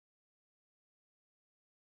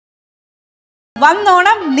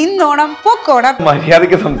വന്നോണം നിന്നോണം പൊക്കോണം.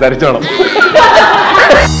 മര്യാദയ്ക്ക് സംസാരിച്ചോണം.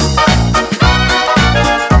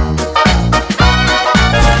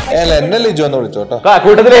 എന്നെ ലിജോ എന്ന് വിളിച്ചോട്ടോ.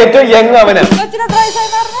 കൂട്ടത്തിലെ ഏറ്റവും യങ് അവന്.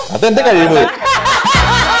 അതെന്റെ കഴിവ്.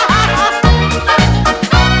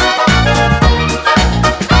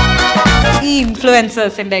 ഈ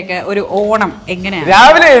ഇൻഫ്ലുവൻസേഴ്സിന്റെ ഒക്കെ ഒരു ഓണം എങ്ങനെയാണ്?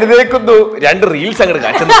 രാവിലെ എഴുന്നേക്കുന്നു, 2 റീൽസ് അങ്ങോട്ട്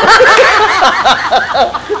കാച്ചുന്നു.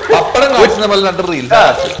 പപ്പടം കാച്ചുന്ന പോലെ 2 റീൽസ്.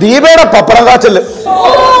 ദീപയുടെ പപ്പടം കാച്ചല്.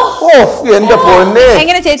 ഓ എന്റെ പൊന്നെ.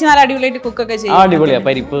 എങ്ങനെ ചേച്ചി നല്ല അടിപൊളിയായിട്ട് കുക്കൊക്കെ ചെയ്യും? അടിപൊളിയാ.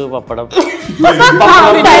 പരിപ്പ് പപ്പടം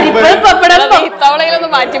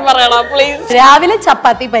രാവിലെ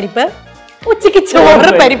ചപ്പാത്തി പരിപ്പ്, ഉച്ചക്ക്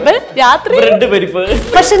ചോറ് പരിപ്പ്, രാത്രി ബ്രെഡ് പരിപ്പ്.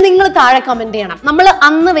 പക്ഷെ നിങ്ങൾ താഴെ കമന്റ് ചെയ്യണം. നമ്മൾ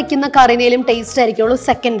അന്ന് വെക്കുന്ന കറിനേലും ടേസ്റ്റ് ആയിരിക്കുള്ളൂ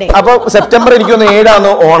സെക്കൻഡ് ഡേ. അപ്പൊ സെപ്റ്റംബർ എനിക്കൊന്ന്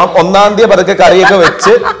 7 ഓണം. 1-ാം തീയതി പതുക്കെ കറിയൊക്കെ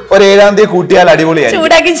വെച്ച് ഒരു 7-ാം തീയതി കൂട്ടിയാൽ അടിപൊളിയായി.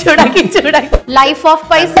 ചൂടാക്കി ലൈഫ് ഓഫ്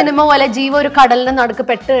പൈ സിനിമ പോലെ ജീവ ഒരു കടലിന്റെ നടുക്ക്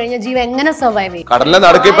പെട്ട് കഴിഞ്ഞാൽ ജീവ എങ്ങനെ സർവൈവ് ചെയ്യും? കടലിലെ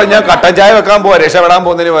നടക്കിപ്പോ ഞാൻ കട്ടൻ ചായ വെക്കാൻ പോവാ, രക്ഷപ്പെടാൻ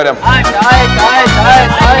പോകുന്നതിന് പകരം.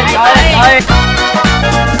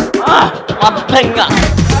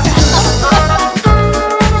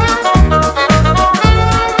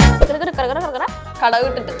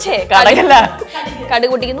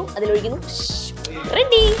 കടുക് പൊട്ടിക്കുന്നു, അതിലൊഴിക്കുന്നു.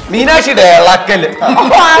 മീനാക്ഷിയുടെ ഇളക്കല്.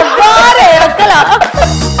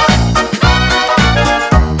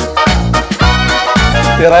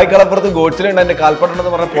 ചിറായിക്കളപ്പുറത്ത് ഗോഡ്സിലുണ്ട് എന്റെ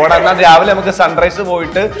കാൽപ്പാടുണ്ടെന്ന് പറഞ്ഞ പോടാ. എന്നാൽ രാവിലെ നമുക്ക് സൺറൈസ്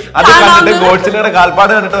പോയിട്ട് അത് കണ്ടിട്ട് ഗോഡ്സിലയുടെ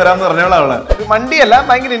കാൽപ്പാട് കണ്ടിട്ട് വരാമെന്ന് പറഞ്ഞോളാം. അവള് മണ്ടിയല്ല,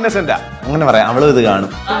 ഭയങ്കര ഇന്നസെന്റാ. അങ്ങനെ പറയാം, അവളും ഇത്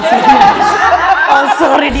കാണും.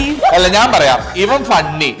 അല്ല ഞാൻ പറയാം, ഇവൻ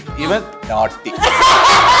ഫണ്ണി, ഇവൻ നോട്ടി.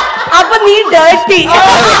 അപ്പൊ നീ ഡേർട്ടി.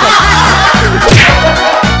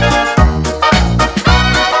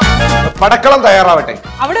 പടക്കളം തയ്യാറാവട്ടെ.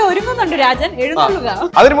 അവിടെ ഒരുങ്ങുന്നുണ്ട് രാജൻ, എഴുന്നള്ളുക.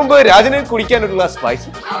 അതിനു മുമ്പ് രാജന് കുടിക്കാൻ ഒരു ഗ്ലാസ് സ്പൈസ്.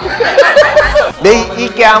 ഈ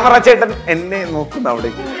ക്യാമറ ചേട്ടൻ എന്നെ നോക്കുന്നു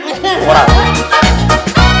അവിടേക്ക്.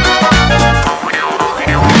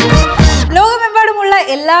 ലോകമെമ്പാടുമുള്ള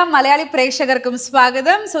എല്ലാ മലയാളി പ്രേക്ഷകർക്കും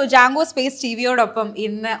സ്വാഗതം. സോ ജാങ്കോ സ്പേസ് ടിവിയോടൊപ്പം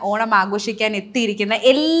ഇന്ന് ഓണം ആഘോഷിക്കാൻ എത്തിയിരിക്കുന്ന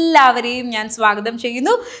എല്ലാവരെയും ഞാൻ സ്വാഗതം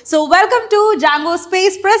ചെയ്യുന്നു. So welcome to Jango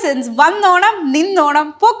space presence വന്നോണം നിന്നോണം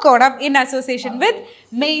പൊക്കോണം in association with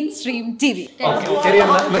main stream TV.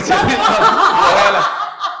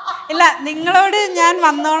 ഇല്ല, നിങ്ങളോട് ഞാൻ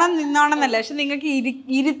വന്നോണം നിന്നോണം എന്നല്ല, പക്ഷെ നിങ്ങൾക്ക്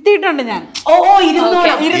ഇരുത്തിയിട്ടുണ്ട് ഞാൻ.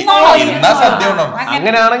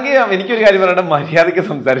 അങ്ങനെയാണെങ്കിൽ എനിക്കൊരു കാര്യം പറയട്ടെ, മര്യാദയ്ക്ക്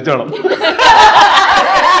സംസാരിച്ചോണം.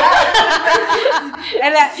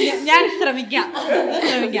 അല്ല, ഞാൻ ശ്രമിക്കാം.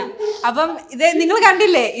 അപ്പം ഇത് നിങ്ങൾ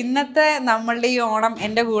കണ്ടില്ലേ, ഇന്നത്തെ നമ്മളുടെ ഈ ഓണം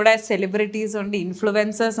എൻ്റെ കൂടെ സെലിബ്രിറ്റീസ് ഉണ്ട്,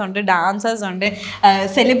 ഇൻഫ്ലുവൻസേഴ്സ് ഉണ്ട്, ഡാൻസേഴ്സ് ഉണ്ട്,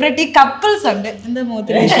 സെലിബ്രിറ്റി കപ്പിൾസ് ഉണ്ട്. എന്താ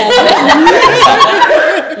മുഖത്തിൽ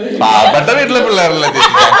വീട്ടിലെ പിള്ളേരല്ലേ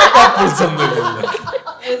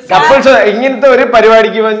കപ്പിൾസ്? ഇങ്ങനത്തെ ഒരു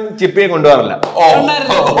പരിപാടിക്ക് ഇവൻ ചിപ്പിയെ കൊണ്ടുപോകാറില്ല.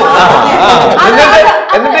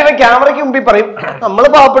 എന്നിട്ട് ഇവൻ ക്യാമറയ്ക്ക് മുമ്പിൽ പറയും, നമ്മള്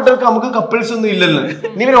പാവപ്പെട്ടവർക്ക് നമുക്ക് കപ്പിൾസ് ഒന്നും ഇല്ലല്ലോ.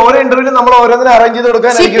 ഇനി ഇവൻ ഓരോ ഇന്റർവ്യൂലും നമ്മൾ ഓരോന്നിനും അറേഞ്ച് ചെയ്ത്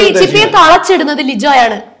കൊടുക്കാൻ. ചിപ്പിയെ തളച്ചിടുന്നത്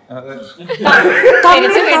ലിജോയാണ്.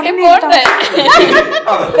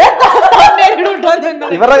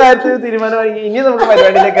 ഇവരുടെ കാര്യത്തിൽ തീരുമാനമായി. ഇനി നമുക്ക്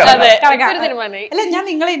പരിപാടിയിലേക്ക് അല്ല, ഞാൻ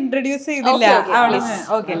നിങ്ങളെ ഇൻട്രൊഡ്യൂസ് ചെയ്തില്ല.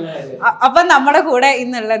 ഓക്കെ, അപ്പൊ നമ്മുടെ കൂടെ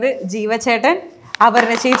ഇന്നുള്ളത് ജീവചേട്ടൻ,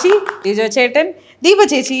 അപർണ ചേച്ചി, ലിജോ ചേട്ടൻ, ദീപ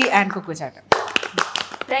ചേച്ചി ആൻഡ് കുക്കു ചേട്ടൻ.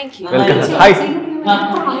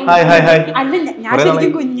 അല്ല, ഞാൻ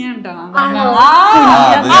ശരിക്കും കുഞ്ഞുണ്ടോ?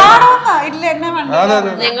 ഇല്ല, എന്നെ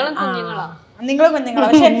നിങ്ങൾ കുഞ്ഞുങ്ങളാ.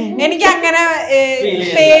 പക്ഷെ എനിക്ക് അങ്ങനെ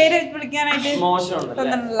പേര് വിളിക്കാനായിട്ട്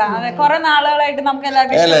തോന്നുന്നില്ല. അതെ, കുറെ നാളുകളായിട്ട് നമുക്ക്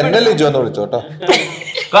എന്നെ ലിജോ എന്ന് വിളിച്ചോട്ടോ.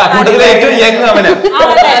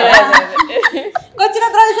 കൊച്ചിന്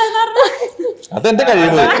എത്ര വയസ്സായെന്ന് പറഞ്ഞു? അതെന്റെ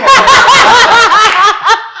കഴിവ്.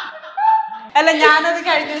 അല്ല, ഞാനത്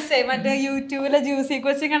കഴിഞ്ഞ ദിവസം മറ്റേ യൂട്യൂബിലെ ജ്യൂസി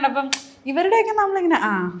കൊച്ചി കണ്ടപ്പം ഇവരുടെയൊക്കെ നമ്മളിങ്ങനെ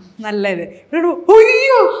നല്ലത്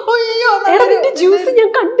ജ്യൂസ് ഞാൻ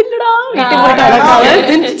കണ്ടില്ലടാ,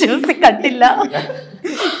 ജ്യൂസ് കണ്ടില്ല.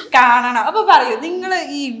 കാണണം. അപ്പൊ പറയൂ, നിങ്ങൾ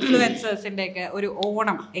ഈ ഇൻഫ്ലുവൻസേഴ്സിന്റെ ഒക്കെ ഒരു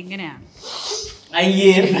ഓണം എങ്ങനെയാണ്?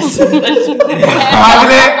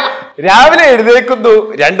 രാവിലെ എഴുന്നേക്കുന്നു,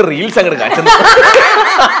 2 റീൽസ് അങ്ങോട്ട് കാച്ചുന്നു.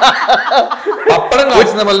 പപ്പടം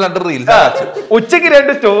കാച്ചുന്ന പോലെ 2 റീൽസ്. ഉച്ചക്ക്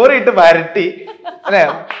 2 സ്റ്റോറി ഇട്ട് വരട്ടി, അല്ലെ?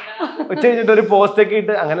 ഉച്ച കഴിഞ്ഞിട്ട് ഒരു പോസ്റ്റ് ഒക്കെ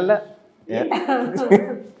ഇട്ട്, അങ്ങനല്ല.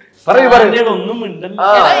 പറയൂ.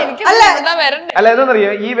 അല്ല,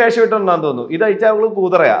 എന്താണെന്നറിയോ, ഈ വേഷം ഇട്ടൊന്നാന്ന് തോന്നുന്നു. ഇത് അയച്ചാൽ അവള്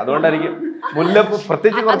കൂതറയാ, അതുകൊണ്ടായിരിക്കും. മുല്ലപ്പൂ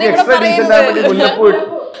പ്രത്യേകിച്ച് കുറച്ച് എക്സ്ട്രാ ഡീസന്റ് ആയ വേണ്ടി മുല്ലപ്പൂ ഇട്ടു.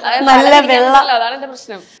 നല്ല വെള്ളം.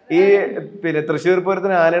 ഈ പിന്നെ തൃശ്ശൂർ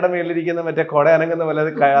പൂരത്തിന് ആനയുടെ മേളിലിരിക്കുന്ന മറ്റേ കൊട അനങ്ങുന്ന പോലെ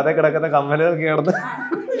അതേ കിടക്കുന്ന കമ്മലൊക്കെ കിടന്ന്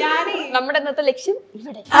നമ്മുടെ ഇന്നത്തെ ലക്ഷ്യം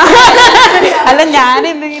ഇവിടെ. അല്ല ഞാൻ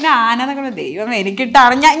ഇന്നിങ്ങനെ ആനന്നൊക്കെ ദൈവം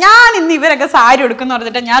എനിക്കിട്ടാണ് ഞാൻ ഇന്ന് ഇവരൊക്കെ സാരി എടുക്കുന്ന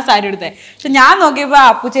പറഞ്ഞിട്ട് ഞാൻ സാരി എടുത്തേ. പക്ഷെ ഞാൻ നോക്കിയപ്പോ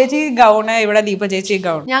അപ്പു ചേച്ചി ഗൗണ്, ഇവിടെ ദീപ ചേച്ചി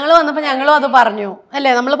ഗൗൺ. ഞങ്ങള് വന്നപ്പോ ഞങ്ങളും അത് പറഞ്ഞു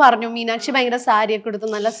അല്ലേ, നമ്മള് പറഞ്ഞു മീനാക്ഷി ഭയങ്കര സാരി ഒക്കെ എടുത്ത്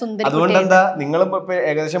നല്ല സുന്ദരി. അതുകൊണ്ട് എന്താ നിങ്ങളും ഇപ്പൊ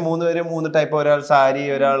ഏകദേശം 3 പേര് 3 ടൈപ്പ്, ഒരാൾ സാരി,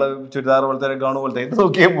 ഒരാള് ചുരിദാർ പോലത്തെ, ഗൗൺ പോലത്തെ. ഇത്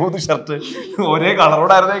നോക്കിയ 3 ഷർട്ട് ഒരേ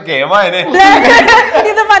കളറോടായിരുന്നു കേമായനെ.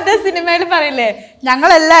 ഇത് മറ്റേ സിനിമയിൽ പറയില്ലേ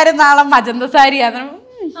ഞങ്ങളെല്ലാരും നാളെ മജന്ത സാരിയാണ്,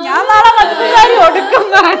 ഞാൻ നാളെ മജന്ത സാരി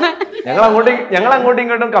കൊടുക്കുന്നതാണ്. ഞങ്ങൾ അങ്ങോട്ടും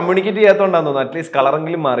ഇങ്ങോട്ടും കമ്മ്യൂണിക്കേറ്റ് ചെയ്യാത്തോണ്ടാന്ന് തോന്നുന്നു അറ്റ്ലീസ്റ്റ്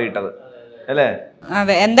കളറെങ്കിലും മാറിയിട്ടത് അല്ലേ?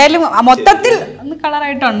 അതെ, എന്തായാലും മൊത്തത്തിൽ ഒന്ന്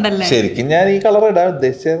കളറായിട്ടുണ്ടല്ലേ. ശരിക്കും ഞാൻ ഈ കളർ ഇടാൻ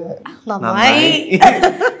ഉദ്ദേശിച്ചത്.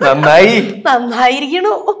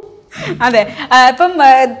 നന്നായിരിക്കണു. അതെ, ഇപ്പം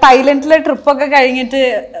തായ്ലൻഡിലെ ട്രിപ്പൊക്കെ കഴിഞ്ഞിട്ട്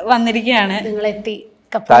വന്നിരിക്കുകയാണ്. നിങ്ങളെത്തി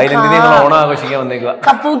തായ്ലൻഡിൽ നിങ്ങൾ ഓണം ആഘോഷിക്കാൻ വന്നേക്കുക.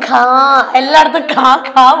 എല്ലായിടത്തും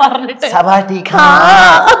പറഞ്ഞിട്ട്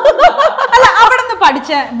അല്ല, അവിടെ നിന്ന്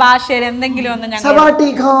പഠിച്ച ഭാഷയിൽ എന്തെങ്കിലും ഒന്ന് ഞങ്ങൾ അത്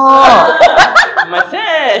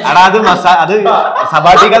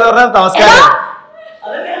സബാട്ടിക്ക എന്ന് പറഞ്ഞാൽ നമസ്കാരം.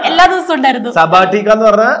 എല്ലാ ദിവസവും ഉണ്ടായിരുന്നു സബാട്ടിക്ക എന്ന്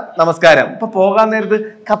പറഞ്ഞാൽ നമസ്കാരം. ഇപ്പൊ പോകാൻ നേരത്ത്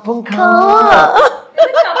കപ്പും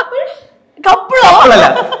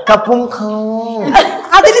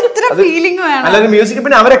അതിൽ ഇത്ര ഫീലിംഗ് വേണം. അല്ലാതെ മ്യൂസിക്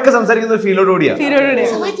പിന്നെ അവരൊക്കെ സംസാരിക്കുന്ന ഒരു ഫീലോട് കൂടിയാ.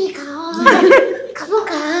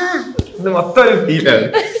 ഇത് മൊത്തം ഒരു ഫീലാണ്.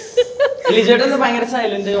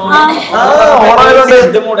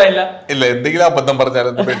 ഇല്ല, എന്തെങ്കിലും അബദ്ധം പറഞ്ഞാലും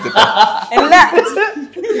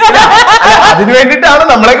അതിനു വേണ്ടിട്ടാണ്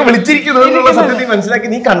നമ്മളെയൊക്കെ വിളിച്ചിരിക്കുന്നത് എന്നുള്ള സത്യത്തിൽ മനസ്സിലാക്കി.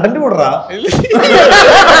 നീ കണ്ടന്റ് വിടറാ,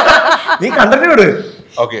 നീ കണ്ടന്റ് വിട്.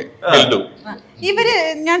 ഓക്കെ, ഇവര്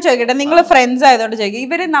ഞാൻ ചോദിക്കട്ടെ, നിങ്ങൾ ഫ്രണ്ട്സ് ആയതുകൊണ്ട് ചോദിക്കും,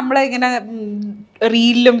 ഇവര് നമ്മളെ ഇങ്ങനെ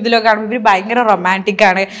റീലിലും ഇതിലൊക്കെ കാണുമ്പോൾ ഇവര് ഭയങ്കര റൊമാൻറ്റിക്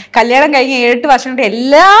ആണ്. കല്യാണം കഴിഞ്ഞ് 7 വർഷം കൊണ്ട്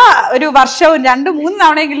എല്ലാ ഒരു വർഷവും 2-3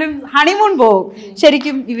 തവണയെങ്കിലും ഹണിമൂൺ പോകും.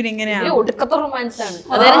 ശരിക്കും ഇവരിങ്ങനെയാണ്? ഒടുക്കത്തെ റൊമാൻസ് ആണ്.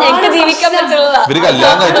 അതായത് ഞങ്ങൾക്ക് ജീവിക്കാൻ പറ്റുള്ളതാ.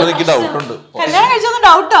 കല്യാണം കഴിച്ചൊന്നും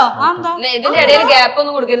ഡൗട്ടോ? ഇതിന്റെ ഇടയിൽ ഗ്യാപ്പ്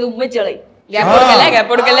ഒന്നും കൊടുക്കരുത്, ഉമ്മച്ചളി. ഗ്യാപ്പ്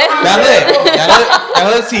കൊടുക്കല്ലേ.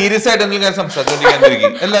 ഞങ്ങള് സീരിയസ് ആയിട്ട് എന്തെങ്കിലും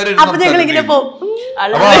സംസാരിച്ചോണ്ടിരിക്കാൻ എല്ലാവരും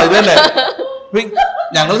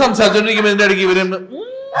ഞങ്ങൾ സംസാരിച്ചോണ്ടിരിക്കുമ്പോ ഇതിന്റെ ഇടയ്ക്ക് ഇവര്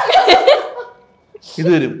ഇത്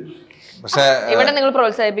വരും. പക്ഷെ ഇവിടെ നിങ്ങൾ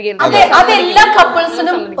പ്രോത്സാഹിപ്പിക്കരുത്. അതെല്ലാ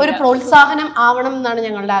കപ്പിൾസിനും ഒരു പ്രോത്സാഹനം ആവണം എന്നാണ്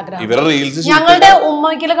ഞങ്ങളുടെ ആഗ്രഹം. ഇവരുടെ റീൽസ് ഞങ്ങളുടെ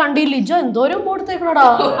ഉമ്മയ്ക്കല് കണ്ടി ലിജോ എന്തോരം കൊടുത്തേക്കണോടാ.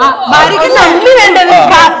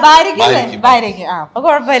 അപ്പൊ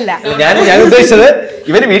കുഴപ്പമില്ല. ഞാൻ ഉദ്ദേശിച്ചത്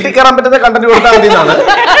ഇവന് വീട്ടിൽ കയറാൻ പറ്റുന്ന കണ്ടന്റ് കൊടുത്താൽ മതി എന്നാണ്.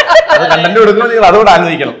 അത് കണ്ടന്റ് കൊടുക്കുമ്പോൾ നിങ്ങൾ അതുകൊണ്ട്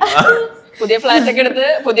ആലോചിക്കണം. പുതിയ ഫ്ലാറ്റ് ഒക്കെ എടുത്ത്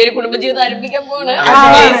പുതിയൊരു കുടുംബജീവിതം ആരംഭിക്കാൻ പോവാണ്.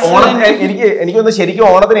 എനിക്കൊന്ന് ശരിക്കും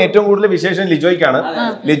ഓണത്തിന് ഏറ്റവും കൂടുതൽ വിശേഷം ലിജോയ്ക്കാണ്.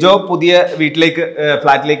 ലിജോ പുതിയ വീട്ടിലേക്ക്,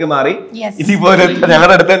 ഫ്ലാറ്റിലേക്ക് മാറി. ഇതുപോലെ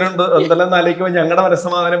ഞങ്ങളുടെ അടുത്ത് തന്നെ ഉണ്ട്. എന്തെല്ലാം ആലോചിക്കുമ്പോൾ ഞങ്ങളുടെ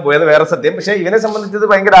മനസ്സമാധാനം പോയത് വേറെ സത്യം. പക്ഷെ ഇവനെ സംബന്ധിച്ചത്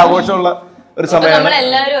ഭയങ്കര ആഘോഷമുള്ള ഒരു സമയമാണ്.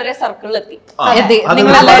 എല്ലാവരും ഒരേ സർക്കിളിൽ എത്തി.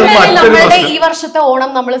 നമ്മളുടെ ഈ വർഷത്തെ ഓണം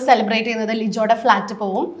നമ്മൾ സെലിബ്രേറ്റ് ചെയ്യുന്നത് ലിജോയുടെ ഫ്ലാറ്റ്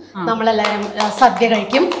പോവും. നമ്മളെല്ലാരും സദ്യ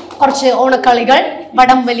കഴിക്കും, കുറച്ച് ഓണക്കളികൾ,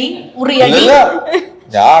 വടംവലി, ഉറിയടി.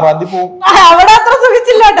 അവിടെ അത്ര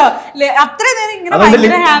സുഖിച്ചില്ല കേട്ടോ. അത്ര നേരം ഇങ്ങനെ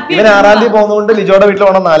ഇവൻ 6-ാം തീയതി പോകുന്നതുകൊണ്ട് ലിജോയുടെ വീട്ടിൽ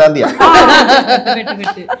ഓണം 4-ാം തീയതി.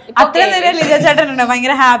 അത്ര നേരം ലിജോ ചേട്ടൻ ഉണ്ടോ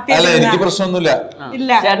ഭയങ്കര ഹാപ്പി? എനിക്ക് പ്രശ്നമൊന്നുമില്ല.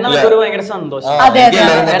 ഭയങ്കര സന്തോഷം.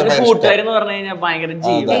 കൂട്ടുകാരെന്ന് പറഞ്ഞു കഴിഞ്ഞാൽ ഭയങ്കര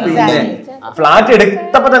ജീവിതം. ഫ്ലാറ്റ്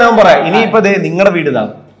എടുത്തപ്പോ തന്നെ അവൻ പറയാം ഇനിയിപ്പോ നിങ്ങളുടെ വീട്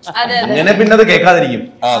ഇതാണ്. അങ്ങനെ പിന്നെ അത് കേൾക്കാതിരിക്കും.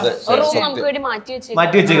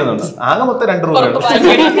 മാറ്റി വെച്ചേക്കുന്നുണ്ട്. ആകെ മൊത്തം 2 റൂം.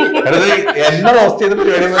 എന്നെ റോസ്റ്റ് ചെയ്തിട്ട്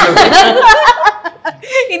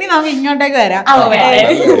ഇനി നമുക്ക് ഇങ്ങോട്ടേക്ക് വരാം.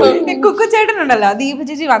 കുക്കു ചേട്ടനുണ്ടല്ലോ, ദീപ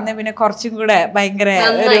ചേച്ചി വന്നേ പിന്നെ കുറച്ചും കൂടെ ഭയങ്കര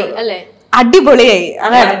അടിപൊളിയായി.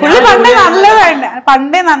 പുള്ളി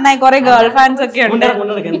പണ്ടേ നന്നായി. കുറെ ഗേൾ ഫാൻസ് ഒക്കെ ഉണ്ട്.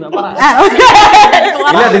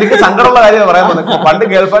 നിനക്ക് സങ്കടമുള്ള കാര്യം പറയാൻ തോന്നുന്നു. പണ്ട്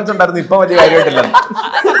ഗേൾ ഫാൻസ് ഉണ്ടായിരുന്നു, ഇപ്പൊ വലിയ കാര്യമായിട്ടില്ല.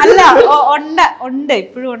 അല്ല, ഉണ്ട്,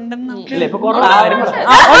 ഇപ്പോഴും ഉണ്ടെന്ന്.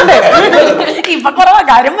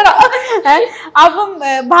 അപ്പം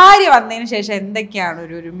ഭാര്യ വന്നതിന് ശേഷം എന്തൊക്കെയാണ്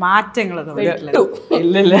ഒരു മാറ്റങ്ങൾ?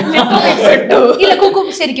 ഇല്ല കുക്കു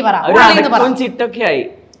ശരിക്കും പറ. ചിട്ടൊക്കെ ആയി.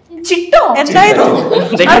 ചിട്ടോ എന്തായിരുന്നു?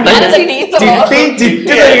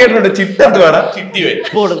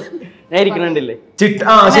 ഞാൻ ഇരിക്കണില്ലേ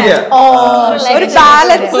ഒരു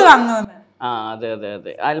ബാലൻസ് വന്നു. അതെ അതെ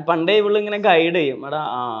അതെ. പണ്ടേ ഇവള് ഇങ്ങനെ ഗൈഡ് ചെയ്യും. എടാ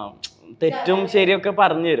തെറ്റും ശരിയൊക്കെ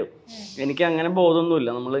പറഞ്ഞു തരും. എനിക്ക് അങ്ങനെ ബോധമൊന്നുമില്ല.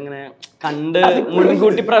 നമ്മളിങ്ങനെ കണ്ട്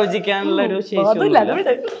മുൻകൂട്ടി പ്രവചിക്കാനുള്ള ഒരു ശേഷി.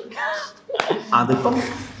 അതിപ്പം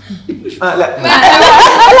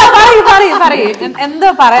എന്താ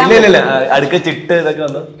പറയാ, അടുക്ക ചിട്ട് ഇതൊക്കെ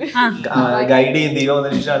വന്ന് ഗൈഡ് ചെയ്യും. ദീപം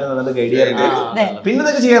വന്നതിന് ശേഷം ഗൈഡ് ചെയ്യാറുണ്ട്. പിന്നെ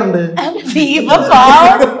ഇതൊക്കെ ചെയ്യാറുണ്ട്.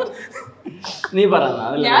 നീ പറ,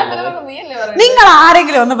 നിങ്ങൾ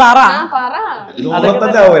ആരെങ്കിലും ഒന്ന് പറ.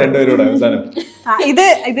 രണ്ടുപേരോട് അവസാനം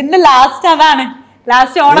ഇതിന്റെ ലാസ്റ്റ് അതാണ്.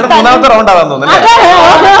 ലാസ്റ്റ് ഓണം മൂന്നാമത്തെ റൗണ്ട് ആവാൻ തോന്നുന്നു.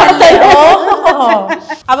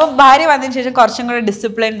 അപ്പൊ ഭാര്യ വന്നതിന് ശേഷം കുറച്ചും കൂടെ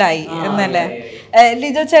ഡിസിപ്ലിൻഡ് ആയി എന്നല്ലേ?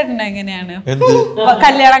 ലിജോ ചേട്ടൻ എങ്ങനെയാണ്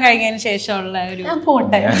കല്യാണം കഴിഞ്ഞതിന് ശേഷമുള്ള ഒരു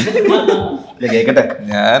പോട്ടെ? കേക്കട്ടെ.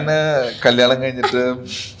 ഞാൻ കല്യാണം കഴിഞ്ഞിട്ട്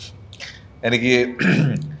എനിക്ക്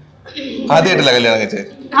ആദ്യമായിട്ടില്ല കല്യാണം കഴിച്ചേ.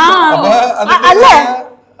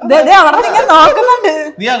 നോക്കുന്നുണ്ട്.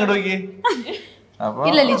 നീ അങ്ങോട്ട് നോക്കി. അപ്പൊ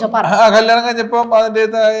ഇല്ല ലിജോ പറ. കല്യാണം കഴിഞ്ഞപ്പം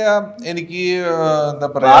അതിന്റേതായ എനിക്ക് എന്താ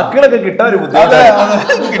പറയാ വാക്കുകളൊക്കെ കിട്ടാൻ ഒരു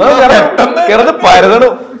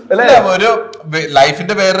പരതണം അല്ലേ? ഒരു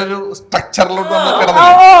ലൈഫിന്റെ വേറൊരു സ്ട്രക്ചറിലോട്ട് നമ്മൾ കിടന്നു.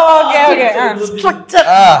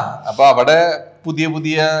 അപ്പൊ അവിടെ പുതിയ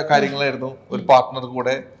പുതിയ കാര്യങ്ങളായിരുന്നു, ഒരു പാർട്ട്ണർ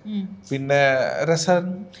കൂടെ. പിന്നെ രസം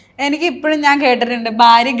എനിക്ക് ഇപ്പോഴും ഞാൻ കേട്ടിട്ടുണ്ട്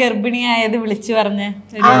ഭാര്യ ഗർഭിണിയായത് വിളിച്ചു പറഞ്ഞ്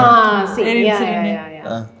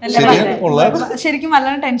ശരിക്കും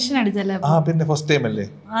വല്ലാണ്ട് ടെൻഷൻ അടിച്ചല്ലേ? പിന്നെ ഫസ്റ്റ് ടൈം അല്ലേ?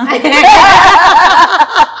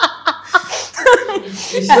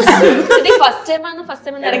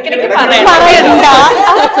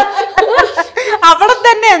 അവിടെ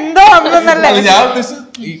തന്നെ എന്തോ ഞാൻ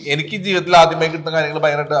എനിക്ക് ജീവിതത്തിൽ ആദ്യമായി കിട്ടുന്ന കാര്യങ്ങൾ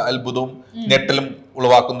ഭയങ്കരമായിട്ട് അത്ഭുതവും ഞെട്ടലും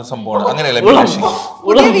ഉളവാക്കുന്ന സംഭവമാണ്. അങ്ങനെയല്ല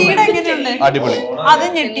അടിപൊളി. അത്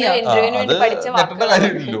ഞെട്ടിയോ? ഞെട്ടേണ്ട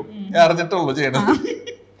കാര്യമില്ലല്ലോ, ഞാൻ അറിഞ്ഞിട്ടുള്ളൂ ചെയ്യണം.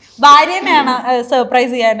 ഭാര്യനെയാണ്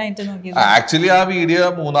സർപ്രൈസ് ചെയ്യാനായിട്ട് നോക്കിയത്. ആക്ച്വലി ആ വീഡിയോ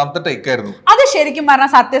മൂന്നാമത്തെ ടേക്ക് ആയിരുന്നു. അത് ശരിക്കും പറഞ്ഞ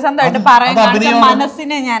സത്യസന്ധമായിട്ട് പറയാൻ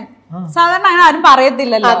മനസ്സിനെ ഞാൻ സാധാരണ അങ്ങനെ ആരും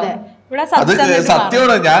പറയത്തില്ലല്ലോ. ഇവിടെ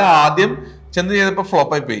സത്യമാണ്. ഞാൻ ആദ്യം ചെന്ന് ചെയ്തപ്പോ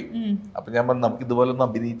ഫ്ലോപ്പ് ആയി പോയി. അപ്പൊ ഞാൻ പറഞ്ഞു നമുക്ക് ഇതുപോലെ ഒന്ന്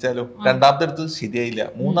അഭിനയിച്ചാലോ. രണ്ടാമത്തെ എടുത്ത് ശരിയായില്ല,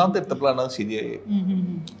 മൂന്നാമത്തെ എടുത്തപ്പോഴാണ് അത് ശരിയായി.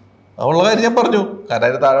 ഉള്ള കാര്യം ഞാൻ പറഞ്ഞു.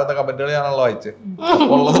 കാരണം താഴെ വന്ന കമന്റുകൾ ഞാനാണല്ലോ വായിച്ചത്.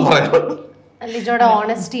 ഉള്ളത് പറയാം. ലിജോയുടെ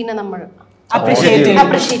ഓണസ്റ്റിനെ നമ്മൾ ഇവിടെ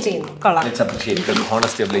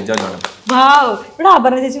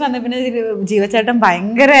അപർണ ചേച്ചി വന്ന പിന്നെ ജീവചേട്ടൻ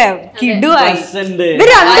ഭയങ്കര കിടുവായി.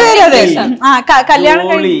 കല്യാണം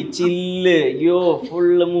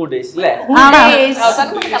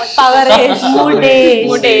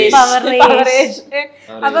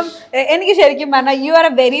അപ്പം എനിക്ക് ശരിക്കും പറഞ്ഞാൽ you are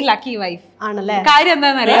A very lucky wife ആണല്ലേ? കാര്യം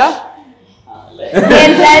എന്താണെന്നറിയോ?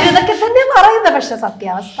 എല്ലാരും ഇതൊക്കെ തന്നെ പറയുന്നത്, പക്ഷെ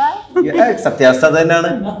സത്യാവസ്ഥ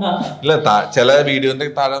തന്നെയാണ്. ഇല്ല, ചില വീഡിയോന്റെ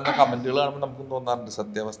താഴെ വന്ന കമന്റുകൾ കാണുമ്പോൾ നമുക്ക് തോന്നാറുണ്ട്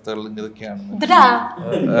സത്യാവസ്ഥകൾ ഇതൊക്കെയാണ്.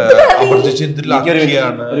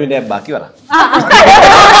 ബാക്കി പറ.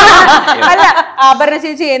 അല്ല, അപർണ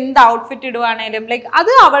ചേച്ചി എന്ത് ഔട്ട്ഫിറ്റ് ഇടുവാണേലും ലൈക്ക്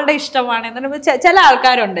അത് അവളുടെ ഇഷ്ടമാണ്. ചില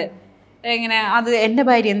ആൾക്കാരുണ്ട് എങ്ങനെ അത് എന്റെ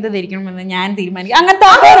ഭാര്യ എന്ത് ധരിക്കണമെന്ന് ഞാൻ തീരുമാനിക്കും, അങ്ങനത്തെ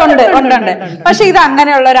ആൾക്കാരുണ്ട്. ഉണ്ട്. പക്ഷെ ഇത്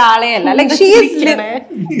അങ്ങനെയുള്ള ഒരാളെ അല്ല. ലൈക്ക്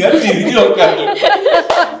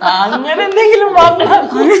അങ്ങനെ എന്തെങ്കിലും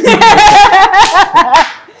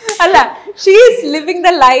അല്ല, she is living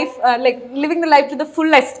the life to the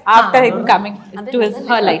fullest after him coming to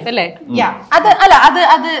her life അല്ലേ?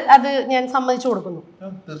 അത് ഞാൻ സമ്മതിച്ചു കൊടുക്കുന്നു.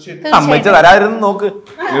 നോക്ക്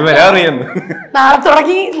നാളെ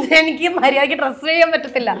തുടങ്ങി എനിക്ക് മര്യാദയ്ക്ക് ഡ്രസ് ചെയ്യാൻ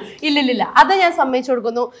പറ്റത്തില്ല. ഇല്ലില്ല, അത് ഞാൻ സമ്മതിച്ചു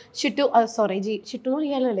കൊടുക്കുന്നു. ഷിറ്റു ഷിറ്റു എന്ന്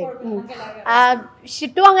വിളിക്കാനല്ലേ?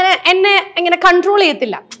 ഷിറ്റു അങ്ങനെ എന്നെ ഇങ്ങനെ കൺട്രോൾ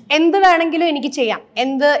ചെയ്യത്തില്ല. എന്ത് വേണമെങ്കിലും എനിക്ക് ചെയ്യാം,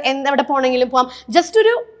 എവിടെ പോണെങ്കിലും പോവാം. ജസ്റ്റ്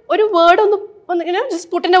ഒരു വേർഡ് ഒന്ന് just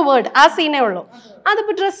put in A word, ആ സീനേ ഉള്ളൂ.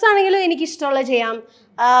 അതിപ്പോൾ ഡ്രസ്സാണെങ്കിലും എനിക്ക് ഇഷ്ടമുള്ള ചെയ്യാം.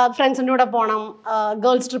 ഫ്രണ്ട്സിൻ്റെ കൂടെ പോകണം,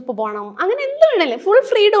 ഗേൾസ് ട്രിപ്പ് പോകണം, അങ്ങനെ എന്ത് വേണമല്ലേ? ഫുൾ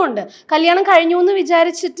ഫ്രീഡം ഉണ്ട്. കല്യാണം കഴിഞ്ഞു എന്ന്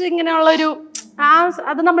വിചാരിച്ചിട്ട് ഇങ്ങനെയുള്ളൊരു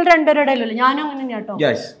അത് നമ്മൾ രണ്ടുപേരുടെ ഇടയിലല്ലോ. ഞാനും അങ്ങനെ കേട്ടോ.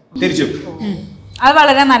 തിരിച്ചു അത്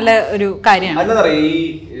വളരെ നല്ല ഒരു കാര്യമാണ്. അതെന്താ പറയാ, ഈ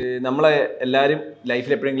നമ്മളെ എല്ലാവരും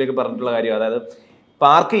ലൈഫിൽ എപ്പോഴെങ്കിലും പറഞ്ഞിട്ടുള്ള കാര്യം, അതായത്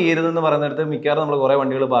പാർക്ക് ചെയ്യരുതെന്ന് പറയുന്നിടത്ത് മിക്കവാറും നമ്മൾ കുറേ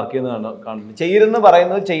വണ്ടികൾ പാർക്ക് ചെയ്യുന്നത് കാണുന്നത്. ചെയ്യരുതെന്ന്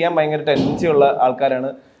പറയുന്നത് ചെയ്യാൻ ഭയങ്കര ടെൻഡൻസി ഉള്ള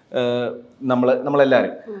ആൾക്കാരാണ്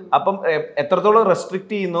നമ്മളെല്ലാവരും. അപ്പം എത്രത്തോളം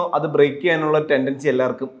റെസ്ട്രിക്റ്റ് ചെയ്യുന്നോ അത് ബ്രേക്ക് ചെയ്യാനുള്ള ടെൻഡൻസി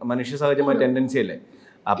എല്ലാവർക്കും മനുഷ്യ സഹജമായ ടെൻഡൻസി അല്ലേ.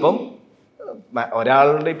 അപ്പം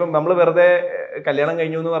ഒരാളുടെ ഇപ്പം നമ്മൾ വെറുതെ കല്യാണം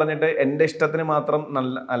കഴിഞ്ഞു എന്ന് പറഞ്ഞിട്ട് എൻ്റെ ഇഷ്ടത്തിന് മാത്രം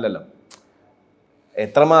അല്ലല്ലോ.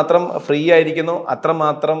 എത്രമാത്രം ഫ്രീ ആയിരിക്കുന്നോ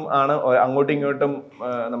അത്രമാത്രം ആണ് അങ്ങോട്ടും ഇങ്ങോട്ടും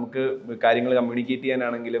നമുക്ക് കാര്യങ്ങൾ കമ്മ്യൂണിക്കേറ്റ്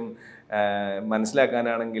ചെയ്യാനാണെങ്കിലും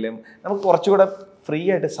മനസ്സിലാക്കാനാണെങ്കിലും നമുക്ക് കുറച്ചുകൂടെ ഫ്രീ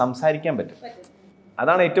ആയിട്ട് സംസാരിക്കാൻ പറ്റും.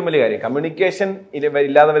 അതാണ് ഏറ്റവും വലിയ കാര്യം. കമ്മ്യൂണിക്കേഷൻ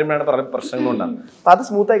ഇല്ലാതെ വരുമ്പോഴാണ് പല പ്രശ്നങ്ങളുണ്ടാകും. അപ്പൊ അത്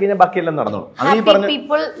സ്മൂത്ത് ആയി കഴിഞ്ഞാൽ ബാക്കിയെല്ലാം നടന്നോളൂ.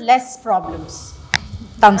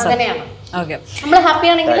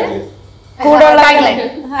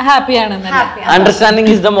 Understanding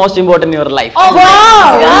is the most important in your life. Oh wow!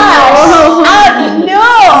 No!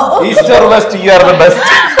 East or West, you are the best.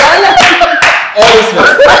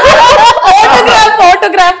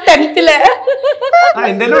 Photograph 10th le.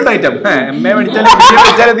 എന്തെങ്കിലും ഉണ്ട് ഐറ്റം. എമ്മ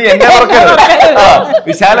പഠിച്ചാലും നീ എന്നെ ഓർക്കരുത്.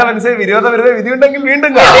 വിശാല മനസ്സിൽ വിരോധ വിധി ഉണ്ടെങ്കിൽ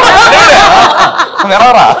വീണ്ടും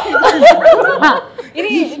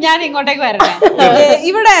ഇനി ഞാൻ ഇങ്ങോട്ടേക്ക് വരട്ടെ.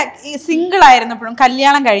 ഇവിടെ സിംഗിൾ ആയിരുന്നപ്പോഴും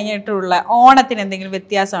കല്യാണം കഴിഞ്ഞിട്ടുള്ള ഓണത്തിന് എന്തെങ്കിലും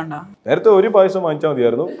വ്യത്യാസം ഉണ്ടോ? നേരത്തെ ഒരു പായസം വാങ്ങിച്ചാൽ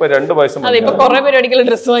മതിയായിരുന്നു, ഇപ്പൊ 2 പായസം. കൊറേ പരിപാടികൾ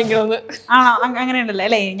ഡ്രസ് വാങ്ങിക്കണമെന്ന്. ആണോ? അങ്ങനെയുണ്ടല്ലോ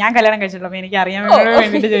അല്ലേ? ഞാൻ കല്യാണം കഴിച്ചിട്ടുള്ളൂ, എനിക്ക് അറിയാൻ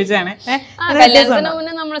വേണ്ടിട്ട് ചോദിച്ചാണ്. കല്യാണത്തിന്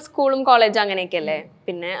മുന്നേ നമ്മള് സ്കൂളും കോളേജും അങ്ങനെയൊക്കെ അല്ലേ,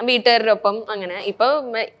 പിന്നെ വീട്ടുകാരുടെ ഒപ്പം അങ്ങനെ. ഇപ്പൊ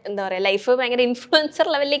എന്താ പറയാ, ലൈഫ് ഭയങ്കര ഇൻഫ്ലുവൻസർ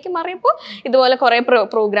ലെവലിലേക്ക് മാറിയപ്പോ ഇതുപോലെ കുറെ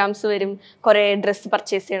പ്രോഗ്രാംസ് വരും, കുറെ ഡ്രസ്സ്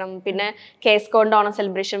പർച്ചേസ് ചെയ്യണം, പിന്നെ കേസ്കോണ്ട് ഓണം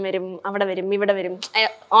സെലിബ്രേഷൻ വരും, അവിടെ വരും ഇവിടെ വരും,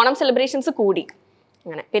 ഓണം സെലിബ്രേഷൻസ് കൂടി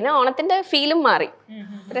അങ്ങനെ. പിന്നെ ഓണത്തിന്റെ ഫീലും മാറി,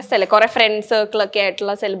 രസമല്ലേ, കുറെ ഫ്രണ്ട്സ് സർക്കിളൊക്കെ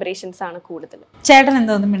ആയിട്ടുള്ള സെലിബ്രേഷൻസ് ആണ് കൂടുതൽ. ചേട്ടൻ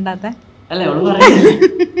എന്തോന്നും മിണ്ടാത്ത? അല്ല അവള് പറയുന്നത്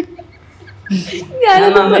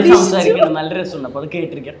സംസാരിക്കണം, നല്ല രസമുണ്ട്, അപ്പൊ അത്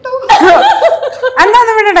കേട്ടിരിക്കട്ടെ.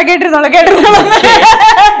 അല്ലാതെ വേണ്ട, കേട്ടിരുന്നോളൂ.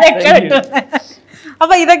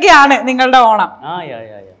 അപ്പൊ ഇതൊക്കെയാണ് നിങ്ങളുടെ ഓണം.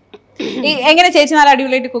 എങ്ങനെ ചേച്ചി നല്ല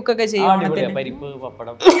അടിപൊളിയായിട്ട് കുക്കൊക്കെ ചെയ്യും? പരിപ്പ്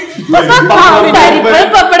പപ്പടം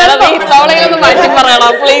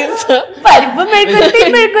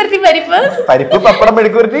പരിപ്പ് പപ്പടം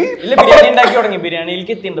മെഴുക്കുവരട്ടി. ഇല്ല, ബിരിയാണി ഉണ്ടാക്കി തുടങ്ങി,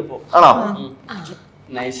 ബിരിയാണിയിലേക്ക് എത്തിണ്ട് ഇപ്പോ. ആണോ?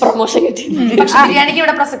 പ്രൊമോഷൻ കിട്ടി. ബിരിയാണിക്ക്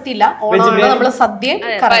ഇവിടെ പ്രസക്തി ഇല്ല, ഓണമാണ് നമ്മള് സദ്യ.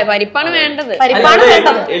 പരിപ്പാണ് വേണ്ടത്. പരിപ്പാണ്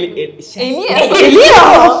വേണ്ടത്.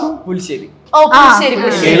 പുളിശ്ശേരി.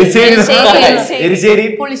 എരിശ്ശേരി.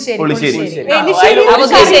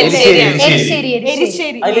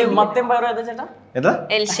 അതില് മത്തം പയറ് ഏതാ ചേട്ടാ? എന്താ?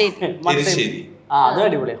 അത്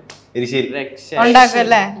അടിപൊളിയാണ്.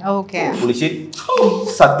 ഉണ്ടാക്കല്ലേ? ഓക്കെ. പുളിശ്ശേരി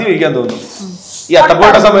സദ്യ കഴിക്കാൻ തോന്നുന്നു. ഈ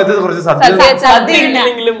അത്തപ്പോട്ട സമയത്ത് കുറച്ച്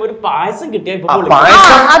സദ്യയില്ലെങ്കിലും ഒരു പായസം കിട്ടിയ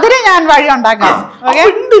അതിന് ഞാൻ വഴി ഉണ്ടാക്കാം.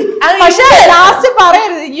 പക്ഷെ ലാസ്റ്റ്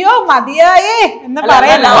പറയരുത് അയ്യോ മതിയായേ എന്ന്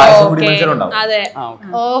പറയല്ലോ. അതെ.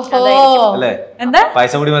 അല്ലേ? എന്താ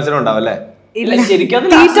പായസം കൂടി മത്സരം ഉണ്ടാവും അല്ലേ?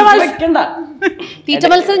 തീറ്റ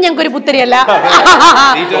മത്സരം ഞങ്ങൾക്കൊരു പുത്തരിയല്ല.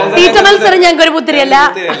 തീറ്റ മത്സരം ഞങ്ങൾക്കൊരു പുത്തരിയല്ല.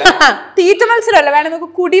 തീറ്റ മത്സരമല്ല, വേണം നമുക്ക്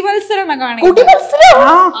കുടി മത്സരം കാണിക്കും. കുടി മത്സരം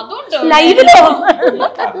ലൈവിലോ?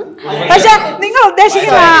 പക്ഷെ നിങ്ങൾ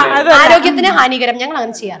ഉദ്ദേശിക്കുന്ന ആരോഗ്യത്തിന് ഹാനികരം, ഞങ്ങൾ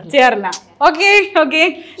അങ്ങനെ ചെയ്യാറില്ല. Okay okay.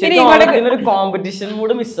 Competition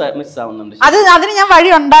mood മിസ്സാവുന്നുണ്ട്. അതിന് ഞാൻ വഴി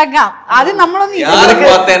ഉണ്ടാക്കാം. അത് നമ്മളൊന്ന്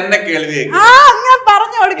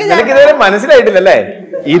പറഞ്ഞു കൊടുക്കുക. മനസ്സിലായിട്ടില്ലല്ലേ?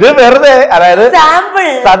 ഇത് വെറുതെ, അതായത്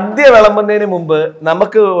സദ്യ വിളമ്പുന്നതിന് മുമ്പ്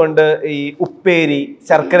നമുക്ക് കൊണ്ട് ഈ ഉപ്പേരി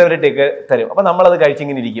ശർക്കര വരട്ടിയൊക്കെ തരും. അപ്പൊ നമ്മളത്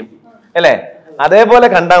കഴിച്ചിങ്ങനെ ഇരിക്കും അല്ലേ? അതേപോലെ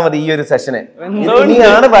കണ്ടാൽ മതി ഈ ഒരു സെഷന്.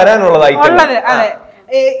 ഇനിയാണ് വരാനുള്ളതായിട്ടുള്ളത്. അതെ.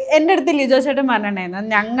 എന്റെ അടുത്ത് ലിജോ ചേട്ടൻ പറഞ്ഞിട്ടുണ്ടായിരുന്നു,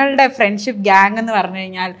 ഞങ്ങളുടെ ഫ്രണ്ട്ഷിപ്പ് ഗ്യാങ് എന്ന് പറഞ്ഞു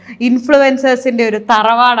കഴിഞ്ഞാൽ ഇൻഫ്ലുവൻസേഴ്സിന്റെ ഒരു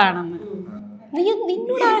തറവാടാണെന്ന്.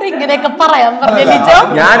 ഇങ്ങനെയൊക്കെ പറയാൻ പറഞ്ഞു ലിജോ.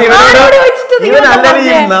 ഞാൻ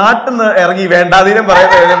നാട്ടിൽ നിന്ന് ഇറങ്ങി വേണ്ടാതിനും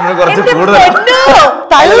പറയുന്നത് കുറച്ച് കൂടുതൽ.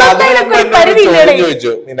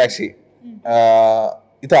 ചോദിച്ചു മീനാക്ഷി,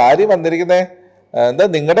 ഇത് ആര് വന്നിരിക്കുന്നേ, എന്താ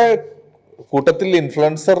നിങ്ങളുടെ കൂട്ടത്തിൽ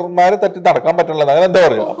ഇൻഫ്ലുവൻസർമാരെ തട്ടി നടക്കാൻ പറ്റുള്ള അങ്ങനെ എന്താ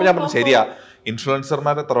പറഞ്ഞു? അപ്പൊ ഞാൻ പറഞ്ഞു ശരിയാ,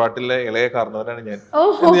 ഇൻഫ്ലുവൻസർമാരെ തറവാട്ടിലെ ഇളയ കാരണവരാണ് ഞാൻ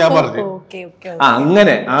എന്ന് ഞാൻ പറഞ്ഞു.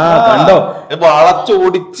 അങ്ങനെ കണ്ടോ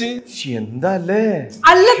വളച്ചോടിച്ച് എന്താല്ലേ?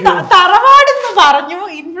 അല്ല, തറവാടെന്ന് പറഞ്ഞു,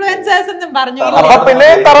 ഇൻഫ്ലുവൻസേഴ്സ് എന്നും പറഞ്ഞു. പിന്നെ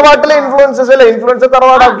തറവാട്ടിലെ ഇൻഫ്ലുവൻസേഴ്സ് അല്ലേ ഇൻഫ്ലുവൻസർ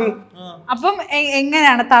തറവാടാക്കി. അപ്പം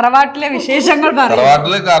എങ്ങനെയാണ് തറവാട്ടിലെ വിശേഷങ്ങൾ പറയുന്നത്?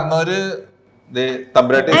 തറവാട്ടിലെ കാരണവര്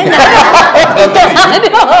തമ്പുരാട്ടി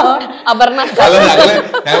അപർണ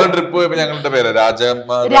ഞങ്ങൾ ട്രിപ്പ് പോയപ്പോ ഞങ്ങളുടെ പേര്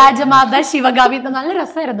രാജമാത ശിവഗാമി. നല്ല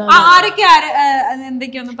രസമായിരുന്നു.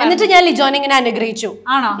 എന്നിട്ട് ഞാൻ ലിജോനെ ഇങ്ങനെ അനുഗ്രഹിച്ചു.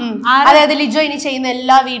 ആണോ? അതായത് ലിജോ ഇനി ചെയ്യുന്ന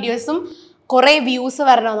എല്ലാ വീഡിയോസും കുറെ വ്യൂസ്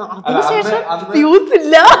വരണമെന്നോ. അതിനുശേഷം വ്യൂസ്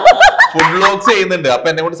ഇല്ല. ഫുഡ് വ്ലോഗ്സ് ചെയ്യുന്നുണ്ട്. അപ്പൊ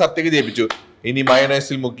എന്നെ കൊണ്ട് സത്യൊക്കെ ചെയ്യിപ്പിച്ചു, ഇനി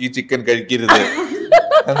മയോണൈസിൽ മുക്കി ചിക്കൻ കഴിക്കരുത്.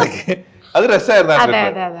 അത് രസമായിരുന്നു.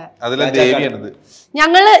 അതിലെ ദേവിയാണിത്.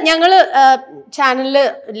 ഞങ്ങള് ചാനലില്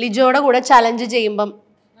ലിജോയുടെ കൂടെ ചലഞ്ച് ചെയ്യുമ്പം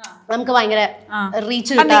നമുക്ക് ഭയങ്കര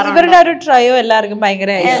റീച്ച് കിട്ടാറുണ്ട്. ഇവരുടെ ഒരു ട്രയോ എല്ലാവർക്കും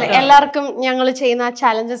ഭയങ്കര എല്ലാവർക്കും ഞങ്ങൾ ചെയ്യുന്ന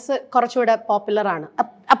ചാലഞ്ചസ് കുറച്ചുകൂടെ പോപ്പുലർ ആണ്.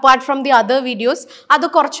 Apart from the other videos അത്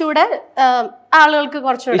കുറച്ചുകൂടെ ആളുകൾക്ക്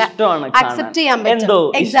കുറച്ചുകൂടെ അക്സെപ്റ്റ് ചെയ്യാൻ പറ്റും.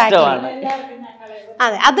 എക്സാക്ട്ലി.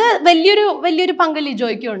 അതെ, അത് വലിയൊരു പങ്ക്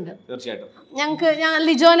ലിജോയ്ക്കും ഉണ്ട്. തീർച്ചയായിട്ടും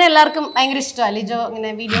ലിജോനെ എല്ലാവർക്കും ഭയങ്കര ഇഷ്ടമാണ്. ലിജോ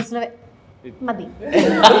ഇങ്ങനെ വീഡിയോസിൽ മതി.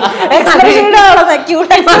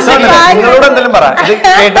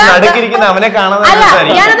 അല്ല,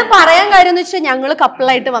 ഞാനത് പറയാൻ കാര്യം എന്ന് വെച്ചാൽ ഞങ്ങള്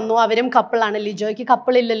കപ്പിളായിട്ട് വന്നു, അവരും കപ്പിളാണ്. ലിജോയ്ക്ക്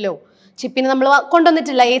കപ്പിളില്ലല്ലോ, ചിപ്പിനെ നമ്മൾ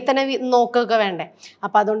കൊണ്ടുവന്നിട്ടില്ല, ഏത്തനെ നോക്കൊക്കെ വേണ്ടേ.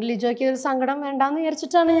 അപ്പൊ അതുകൊണ്ട് ലിജോയ്ക്ക് ഒരു സങ്കടം വേണ്ടാന്ന്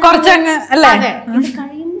വിചാരിച്ചിട്ടാണ്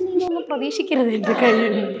കഴിയുന്ന പ്രതീക്ഷിക്കരുത്. എന്റെ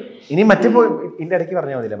കഴിയുന്നു ഇനി മറ്റേ ഇതിന്റെ ഇടയ്ക്ക്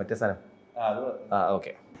പറഞ്ഞാൽ മതില്ല മറ്റേ സാധനം.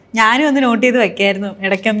 ഞാനും ഒന്ന് നോട്ട് ചെയ്ത് വെക്കായിരുന്നു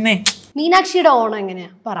ഇടയ്ക്കൊന്നേ. മീനാക്ഷിയുടെ ഓണം എങ്ങനെയാ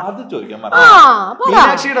പറ.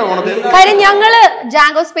 മീനാക്ഷിയുടെ ഓണത്തിൽ കാര്യം ഞങ്ങള്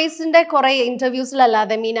ജാങ്കോ സ്പേസിന്റെ കുറെ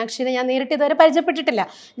ഇന്റർവ്യൂസിലല്ലാതെ മീനാക്ഷിനെ ഞാൻ നേരിട്ട് ഇതുവരെ പരിചയപ്പെട്ടിട്ടില്ല.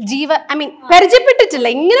 പരിചയപ്പെട്ടിട്ടില്ല,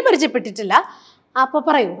 ഇങ്ങനെ പരിചയപ്പെട്ടിട്ടില്ല. അപ്പൊ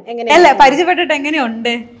പറയൂ എങ്ങനെയല്ല പരിചയപ്പെട്ടിട്ട്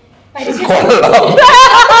എങ്ങനെയുണ്ട്?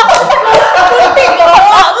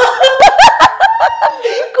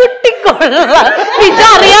 കുട്ടിക്കൊള്ള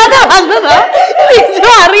അറിയാതെ വന്നതാ,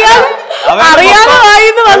 അറിയാതെ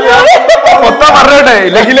മൊത്തം പറഞ്ഞോട്ടെ,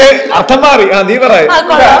 ഇല്ലെങ്കിൽ അർത്ഥം മാറി. നീ പറയാ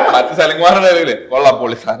മറ്റു സലങ്കുമാരുടെ കൊള്ളാം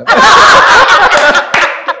പൊളി സാധനം.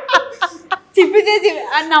 ചിപ്പി ചേച്ചി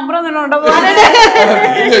നമ്പർ ഒന്നും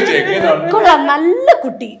കൊള്ളാം, നല്ല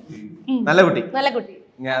കുട്ടി, നല്ല കുട്ടി, നല്ല കുട്ടി.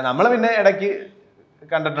 നമ്മള് പിന്നെ ഇടയ്ക്ക്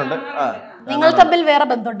കണ്ടിട്ടുണ്ട്. നിങ്ങൾ തമ്മിൽ വേറെ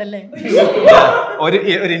ബന്ധമുണ്ടല്ലേ? ഒരു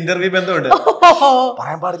ഇന്റർവ്യൂ ബന്ധമുണ്ട്,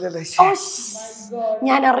 പറയാൻ പാടില്ലല്ലേ.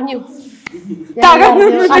 ഞാൻ അറിഞ്ഞു.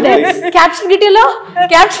 ക്യാപ്ഷൻ കിട്ടിയല്ലോ,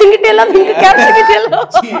 ക്യാപ്ഷൻ കിട്ടിയല്ലോ, നിങ്ങൾക്ക് ക്യാപ്ഷൻ കിട്ടിയല്ലോ.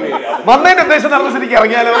 വന്നതിന്റെ ഉദ്ദേശം നടന്ന ശരിക്കും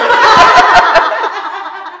ഇറങ്ങിയാലോ.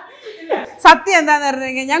 സത്യം എന്താന്ന് പറഞ്ഞു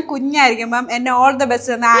കഴിഞ്ഞാൽ ഞാൻ കുഞ്ഞായിരിക്കുമ്പം എന്നെ ഓൾ ദ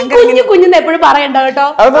ബെസ്റ്റ് കുഞ്ഞിന്ന് എപ്പോഴും പറയണ്ട കേട്ടോ.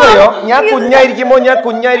 അതെന്നറിയോ, ഞാൻ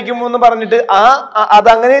കുഞ്ഞായിരിക്കുമ്പോ എന്ന് പറഞ്ഞിട്ട്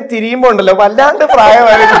അതങ്ങനെ തിരിയുമ്പോ ഉണ്ടല്ലോ വല്ലാണ്ട്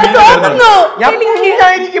പ്രായമായ ഞാൻ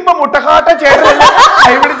കുഞ്ഞായിരിക്കുമ്പോ മുട്ടക്കാട്ട ചേട്ടനെല്ലാം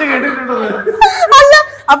കൈപിടിച്ച് കേട്ടിട്ടുണ്ടോ? അല്ല,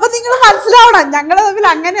 അപ്പൊ നിങ്ങൾ മനസ്സിലാവണം, ഞങ്ങള് തമ്മിൽ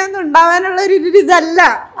അങ്ങനെയൊന്നും ഉണ്ടാവാനുള്ള ഒരു ഇതല്ല.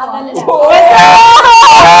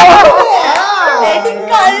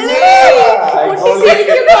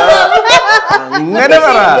 ഇങ്ങനെ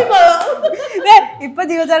പറ. ഇപ്പൊ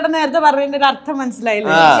ജീവചേട്ടൻ നേരത്തെ പറഞ്ഞതിന്റെ ഒരു അർത്ഥം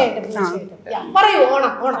മനസ്സിലായില്ലേ?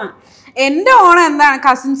 എന്റെ ഓണം എന്താണ്,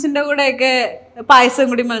 കസിൻസിന്റെ കൂടെ ഒക്കെ പായസം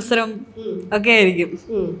കൂടി മത്സരം ഒക്കെ ആയിരിക്കും,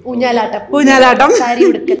 ഊഞ്ഞാലാട്ടം.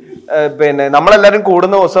 പിന്നെ നമ്മളെല്ലാരും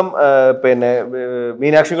കൂടുന്ന ദിവസം പിന്നെ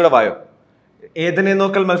മീനാക്ഷി കൂടെ വായോ, ഏതിനെ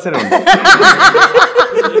നോക്കൽ മത്സരം.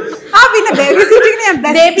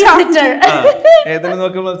 ഏതിനെ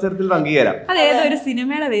നോക്കൽ മത്സരത്തിൽ പങ്കുചേരാം. അത് ഏതൊരു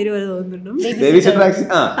സിനിമയുടെ പേര് പോലെ തോന്നുന്നുണ്ട്.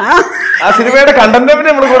 ആ സിനിമയുടെ കണ്ടന്റ്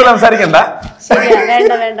നമ്മൾ കൂടുതൽ സംസാരിക്കണ്ട.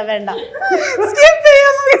 വേണ്ട വേണ്ട വേണ്ട.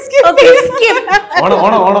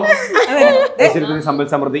 ഓണം സമ്പൽ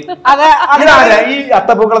സമൃദ്ധി. ഈ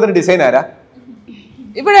അത്തപ്പൂക്കളത്തിന്റെ ഡിസൈൻ ആരാ?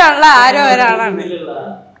 ഇവിടെയുള്ള ആരോ ഒരാളാണ്.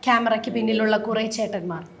 ക്യാമറയ്ക്ക് പിന്നിലുള്ള കുറെ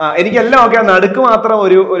ചേട്ടന്മാർ. എനിക്കെല്ലാം ഓക്കെ, നടുക്ക് മാത്രം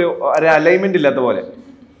ഒരു അലൈൻമെന്റ് ഇല്ലാത്ത പോലെ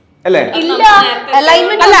അല്ലേ? ഇല്ല,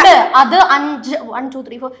 അലൈൻമെന്റ് ഉണ്ട്. അത് 5 1 2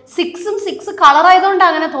 3 4 6 കളർ ആയതുകൊണ്ട്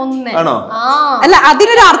അങ്ങനെ തോന്നുന്നേ. ആണോ? അല്ല,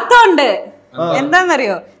 അതിനൊരു അർത്ഥമുണ്ട്.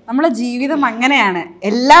 എന്താന്നറിയോ, നമ്മളെ ജീവിതം അങ്ങനെയാണ്,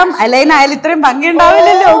 എല്ലാം അലൈൻ ആയാലും ഇത്രയും ഭംഗി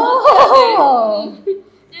ഉണ്ടാവില്ലല്ലോ.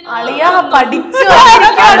 അളിയാ പഠിച്ചു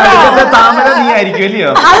താമര നീ ആയിരിക്കും അല്ലയോ?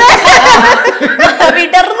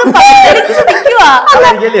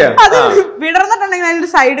 വിടർന്നിട്ടുണ്ടെങ്കിൽ അതിന്റെ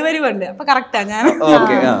സൈഡ് വരിവുണ്ട്, അപ്പൊ കറക്റ്റാ. ഞാൻ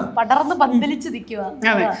പടർന്ന് പന്തലിച്ച് നിൽക്കുക.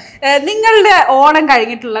 നിങ്ങളുടെ ഓണം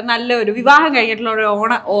കഴിഞ്ഞിട്ടുള്ള നല്ലൊരു വിവാഹം കഴിഞ്ഞിട്ടുള്ള ഒരു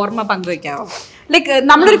ഓണ ഓർമ്മ പങ്കുവെക്കാവോ? ലൈക്ക്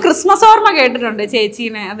നമ്മളൊരു ക്രിസ്മസ് ഓർമ്മ കേട്ടിട്ടുണ്ട്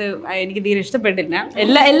ചേച്ചീനെ, അത് എനിക്ക് തീരെ ഇഷ്ടപ്പെട്ടില്ല.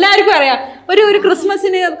 എല്ലാവർക്കും അറിയാം, ഒരു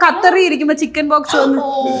ക്രിസ്മസിന് ഖത്തറിൽ ഇരിക്കുമ്പോ ചിക്കൻ ബോക്സ് വന്നു.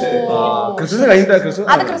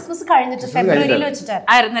 അത് ക്രിസ്മസ് കഴിഞ്ഞിട്ട് ഫെബ്രുവരിയിൽ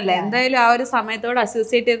വെച്ചിട്ടായിരുന്നല്ലേ. എന്തായാലും ആ ഒരു സമയത്തോട്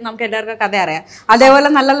അസോസിയേറ്റ് ചെയ്ത് നമുക്ക് എല്ലാവർക്കും കഥ അറിയാം. അതേപോലെ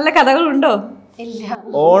നല്ല നല്ല കഥകളുണ്ടോ?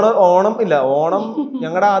 ഓണം ഇല്ല. ഓണം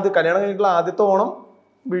ഞങ്ങളുടെ കല്യാണം കഴിഞ്ഞിട്ടുള്ള ആദ്യത്തെ ഓണം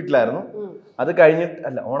വീട്ടിലായിരുന്നു. അത് കഴിഞ്ഞിട്ട്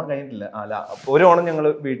ഓണം കഴിഞ്ഞിട്ടില്ല. ഒരു ഓണം ഞങ്ങൾ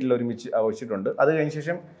വീട്ടിൽ ഒരുമിച്ച് ആഘോഷിച്ചിട്ടുണ്ട്. അത് കഴിഞ്ഞ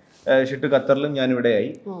ശേഷം ഷിട്ടു ഖത്തറിലും ഞാൻ ഇവിടെയായി.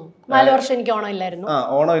 4 വർഷം എനിക്ക് ഓണം ഇല്ലായിരുന്നു.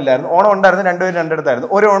 ഓണം ഇല്ലായിരുന്നു. ഓണം ഉണ്ടായിരുന്നു, രണ്ടുപേരും രണ്ടിടത്തായിരുന്നു.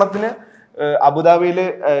 ഒരു ഓണത്തിന് അബുദാബിയില്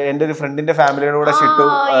എന്റെ ഒരു ഫ്രണ്ടിന്റെ ഫാമിലിയുടെ കൂടെ ഷിട്ടു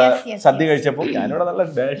സദ്യ കഴിച്ചപ്പോൾ ഞാനിവിടെ നല്ല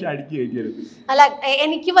ഡാഷ് അടിക്കി കഴിക്കായിരുന്നു. അല്ല,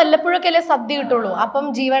 എനിക്ക് വല്ലപ്പോഴൊക്കെ അല്ലേ സദ്യ കിട്ടുള്ളൂ. അപ്പം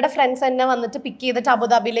ജീവയുടെ ഫ്രണ്ട്സ് എന്നെ വന്നിട്ട് പിക്ക് ചെയ്തിട്ട്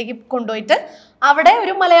അബുദാബിയിലേക്ക് കൊണ്ടുപോയിട്ട് അവിടെ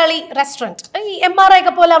ഒരു മലയാളി റെസ്റ്റോറന്റ്, ഈ MRI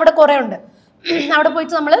ഒക്കെ പോലെ അവിടെ കുറെ ഉണ്ട്, അവിടെ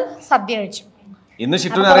പോയിട്ട് നമ്മള് സദ്യ കഴിച്ചു.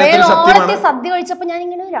 സദ്യ കഴിച്ചപ്പോ ഞാൻ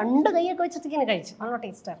ഇങ്ങനെ 2 കൈയൊക്കെ വെച്ചിട്ട് ഇങ്ങനെ കഴിച്ചു. നല്ല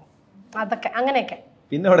ടേസ്റ്റ് ആയിരുന്നു. അതൊക്കെ അങ്ങനെയൊക്കെ.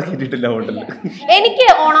 പിന്നെ അവിടെ കിട്ടിയിട്ടില്ല ഹോട്ടലിൽ. എനിക്ക്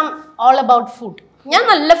ഓണം ഓൾ അബൌട്ട് ഫുഡ്. ഞാൻ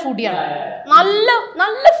നല്ല ഫുഡിയാണ്,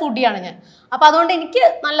 നല്ല ഫുഡിയാണ് ഞാൻ. അപ്പൊ അതുകൊണ്ട് എനിക്ക്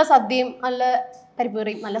നല്ല സദ്യയും നല്ല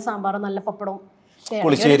പരിപ്പുകറിയും നല്ല സാമ്പാറും നല്ല പപ്പടവും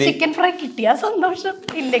ചിക്കൻ ഫ്രൈ കിട്ടിയ സന്തോഷം.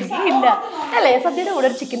 ഇല്ലെങ്കിൽ ഇല്ല അല്ലേ? സദ്യയുടെ കൂടെ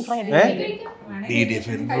ഒരു ചിക്കൻ ഫ്രൈ.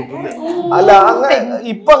 അല്ല,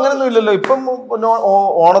 ഇപ്പൊ അങ്ങനൊന്നും ഇല്ലല്ലോ. ഇപ്പം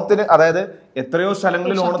ഓണത്തിന്, അതായത് എത്രയോ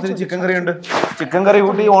സ്ഥലങ്ങളിൽ ഓണത്തിന് ചിക്കൻ കറി ഉണ്ട്. ചിക്കൻ കറി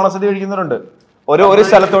കൂട്ടി ഓണസദ്യ കഴിക്കുന്നവരുണ്ട്. ഒരു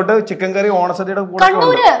സ്ഥലത്തോട്ട് ചിക്കൻ കറി ഓണസദ്യയുടെ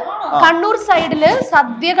കൂടെ. കണ്ണൂർ സൈഡില്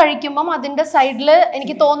സദ്യ കഴിക്കുമ്പം അതിന്റെ സൈഡില്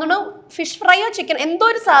എനിക്ക് തോന്നുന്നു ഫിഷ് ഫ്രൈയോ ചിക്കൻ എന്തോ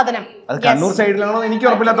ഒരു സാധനം. അത് കണ്ണൂർ സൈഡിലാണോ എനിക്ക്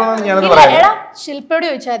ഉറപ്പില്ലാത്തോണ്ടാണ് ഞാനത് പറയാം. ശില്പയോട്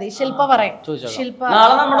ചോദിച്ചാൽ മതി, ശില്പ പറയും. ശില്പ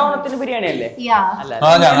നാളെ നമ്മുടെ ഓണത്തിന് ബിരിയാണി അല്ലേ?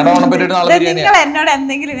 നിങ്ങൾ എന്നോട്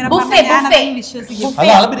എന്തെങ്കിലും വിശ്വസിക്കും.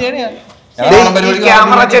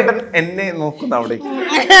 ക്യാമറ ചേട്ടൻ എന്നെ നോക്കുന്ന അവിടെ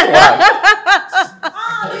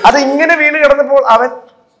അത് ഇങ്ങനെ വീണ് കിടന്നപ്പോൾ അവൻ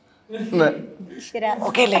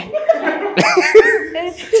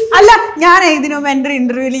അല്ല, ഞാൻ ഇതിനു മുമ്പ് എന്റെ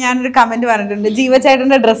ഇന്റർവ്യൂവിൽ ഞാനൊരു കമന്റ് പറഞ്ഞിട്ടുണ്ട്,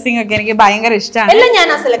 ജീവചേട്ടന്റെ ഡ്രസ്സിംഗ് ഒക്കെ എനിക്ക് ഭയങ്കര ഇഷ്ടമാണ്.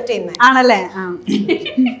 ആണല്ലേ?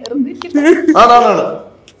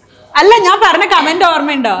 അല്ല, ഞാൻ പറഞ്ഞ കമന്റ്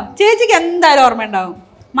ഓർമ്മയുണ്ടോ ചേച്ചിക്ക്? എന്തായാലും ഓർമ്മ ഉണ്ടാവും.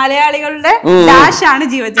 മലയാളികളുടെ ഡാഷ് ആണ്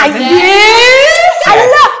ജീവചേട്ടൻ.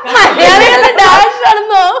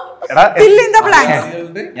 Fill in the blanks.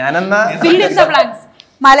 Fill in the blanks.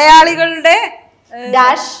 മലയാളികളുടെ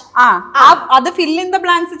ഡാഷ് അത് ഫിൽ ഇൻ ദ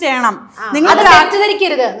ബ്ലാങ്ക്സ് ചെയ്യണം. നിങ്ങൾ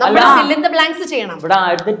തെറ്റിദ്ധരിക്കരുത്, നമ്മൾ ഫിൽ ഇൻ ദ ബ്ലാങ്ക്സ് ചെയ്യണം. ഇവിടെ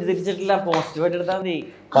ആരും തെറ്റിദ്ധരിച്ചിട്ടില്ല, പോസിറ്റീവായിട്ട് എടുത്താൽ മതി.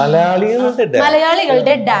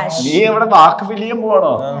 മലയാളികളുടെ ഡാഷ്. നീ എവിടെ വാക്ക് ഫിൽ ചെയ്യാൻ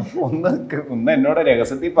പോവാണോ? ഒന്ന് എന്നോട്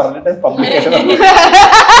രഹസ്യത്തിൽ പറഞ്ഞിട്ട് പബ്ലിക്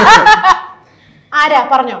ആരാ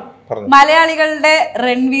പറഞ്ഞോ? മലയാളികളുടെ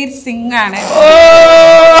രൺവീർ സിംഗ് ആണ്.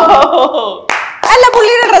 അല്ല,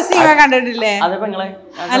 പുള്ളിയുടെ ഡ്രസ്സിംഗ് കണ്ടിട്ടില്ലേ?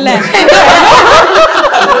 അല്ലേ,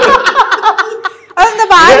 അതെന്താ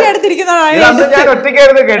ഭാര്യ എടുത്തിരിക്കുന്നതാണ്. ഞാൻ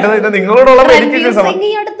ഒറ്റയ്ക്കായിരുന്നു കേട്ടത്. ഇത് നിങ്ങളോടുള്ള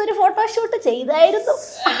അടുത്തൊരു ഫോട്ടോഷൂട്ട് ചെയ്തായിരുന്നു.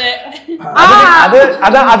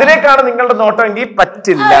 അതിലേക്കാണ് നിങ്ങളുടെ നോട്ടം എങ്കിൽ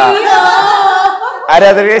പറ്റില്ല.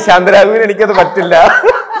 ആരാധകരെ ശാന്തരാഘുവിന് എനിക്കത് പറ്റില്ല.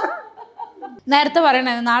 നേരത്തെ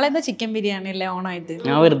പറയണത് നാളെ എന്താ ചിക്കൻ ബിരിയാണി അല്ലേ ഓണായിട്ട്?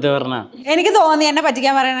 ഞാൻ വെറുതെ പറഞ്ഞ, എനിക്ക് തോന്നി എന്നെ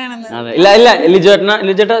പറ്റിക്കാൻ പറയണെന്ന്. ഇല്ല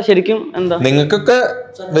ലിജോട്ട ശരിക്കും എന്താ, നിങ്ങൾക്കൊക്കെ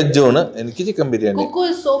വെജാണ്, എനിക്ക് chicken biryani. Kuku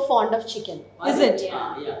is so fond of chicken. Is it?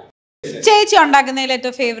 ചേച്ചി ഉണ്ടാക്കുന്നതിൽ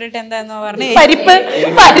ഏറ്റവും ഫേവറേറ്റ് എന്താന്ന് പറഞ്ഞു? പരിപ്പ്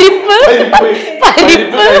പരിപ്പ്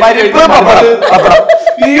പരിപ്പ് പരിപ്പ് പപ്പടം.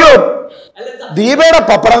 അയ്യോ, ദീപയുടെ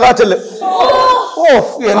പപ്പടം കാച്ചല്.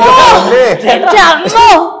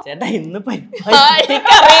 ചേട്ടാ ഇന്ന്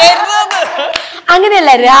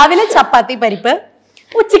അങ്ങനെയല്ല, രാവിലെ ചപ്പാത്തി പരിപ്പ്,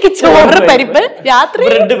 ഉച്ചക്ക് ചോറ് പരിപ്പ്, രാത്രി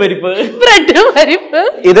ബ്രെഡ് പരിപ്പ്.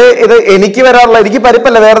 ഇത് എനിക്ക് വരാറുള്ള, എനിക്ക്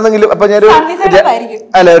പരിപ്പല്ല വേറെ എന്തെങ്കിലും. അപ്പൊ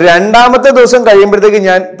അല്ല, രണ്ടാമത്തെ ദിവസം കഴിയുമ്പോഴത്തേക്ക്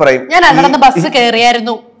ഞാൻ പറയും, ഞാൻ അവിടെ ബസ്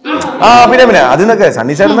കയറിയായിരുന്നു. പിന്നെ അതിന്നൊക്കെ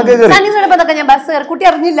സണ്ണി സൈഡിന്നൊക്കെ കയറി. ഞാൻ ബസ് കയറി, കുട്ടി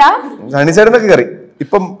അറിഞ്ഞില്ല. സണ്ണി സൈഡിന്നൊക്കെ കയറി.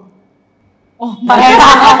 ഇപ്പം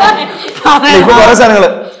ഇപ്പൊ കുറെ സാധനങ്ങള്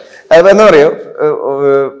എന്താ പറയോ,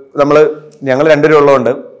 ഞങ്ങൾ രണ്ടുപേരും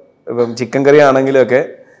ഉള്ളതുകൊണ്ട് ഇപ്പം ചിക്കൻ കറി ആണെങ്കിലും ഒക്കെ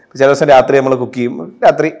ചില ദിവസം രാത്രി നമ്മൾ കുക്ക് ചെയ്യും,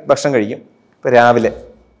 രാത്രി ഭക്ഷണം കഴിക്കും. ഇപ്പൊ രാവിലെ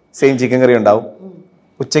സെയിം ചിക്കൻ കറി ഉണ്ടാവും,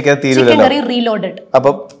 ഉച്ചയ്ക്ക് അത് തീരുവല്ലോ,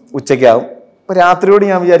 അപ്പം ഉച്ചയ്ക്കാവും. അപ്പൊ രാത്രിയോട്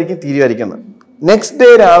ഞാൻ വിചാരിക്കും തീരുമായിരിക്കുന്നത്. നെക്സ്റ്റ് ഡേ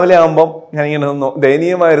രാവിലെ ആകുമ്പോൾ ഞാൻ ഇങ്ങനെ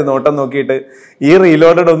ദയനീയമായൊരു നോട്ടം നോക്കിയിട്ട് ഈ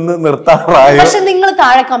റീലോഡഡ് ഒന്ന് നിർത്താറായോ. പക്ഷെ നിങ്ങൾ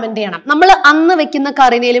താഴെ കമന്റ് ചെയ്യണം, നമ്മൾ അന്ന് വെക്കുന്ന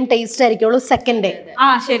കറിനേലും ടേസ്റ്റ് ആയിരിക്കുള്ളൂ സെക്കൻഡ് ഡേ,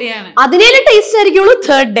 ശരിയാണ്, അതിനേലും ടേസ്റ്റ് ആയിരിക്കുള്ളൂ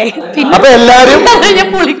തേർഡ് ഡേ. അപ്പൊ എല്ലാരും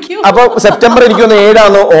അപ്പൊ സെപ്റ്റംബർ എനിക്കൊന്ന്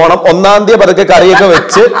 7 ഓണം, 1-ാം തീയതി പതുക്കെ കറിയൊക്കെ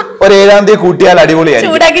വെച്ച് ഒരു 7-ാം തീയതി കൂട്ടിയാൽ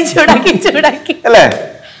അടിപൊളിയായിരിക്കും. ചൂടാക്കി അല്ലേ?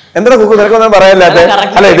 എന്താ കുക്കു നിനക്കൊന്നും പറയാനില്ലാത്ത?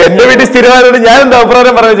 അല്ല, ഇത് എന്റെ വീട്ടിൽ സ്ഥിരമായോണ്ട് ഞാൻ എന്താ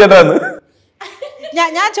അഭിപ്രായം പറയാൻ ചേട്ടാന്ന്.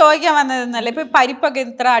 ഞാൻ ചോദിക്കാൻ വന്നതെന്നല്ല, ഇപ്പൊ പരിപ്പൊക്കെ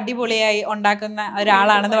ഇത്ര അടിപൊളിയായി ഉണ്ടാക്കുന്ന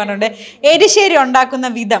ഒരാളാണെന്ന് പറഞ്ഞോണ്ട് എരിശ്ശേരി ഉണ്ടാക്കുന്ന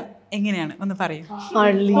വിധം എങ്ങനെയാണ് ഒന്ന് പറയൂ.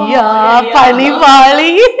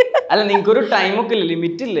 അല്ല, നിങ്ങൾക്കൊരു ടൈം ഒക്കെ ഇല്ല,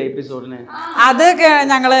 ലിമിറ്റ് ഇല്ലേ എപ്പിസോഡിന്? അതൊക്കെ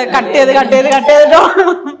ഞങ്ങള് കട്ട് ചെയ്തിട്ടോ.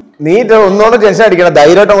 നീ ഒന്നോട് ടെൻഷൻ അടിക്കണം,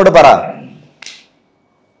 ധൈര്യമായിട്ട് അങ്ങോട്ട് പറ.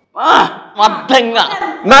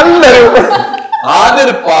 നല്ലൊരു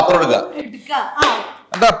ആദ്യൊരു പാത്രം എടുക്കുക,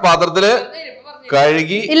 എന്താ പാത്രത്തില്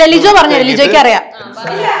കഴുകി. ഇല്ല, ലിജോ പറഞ്ഞു, ലിജോയ്ക്ക് അറിയാം.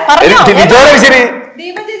 ശരി,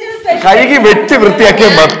 കഴുകി വെച്ച് വൃത്തിയാക്കിയ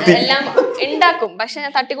മത്തി എല്ലാം ഉണ്ടാക്കും, പക്ഷെ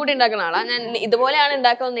ഞാൻ തട്ടിക്കൂട്ടി ഉണ്ടാക്കുന്ന ആളാ. ഞാൻ ഇതുപോലെയാണ്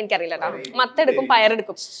ഉണ്ടാക്കുന്നതെന്ന് എനിക്കറിയില്ല കേട്ടോ. മത്തെടുക്കും,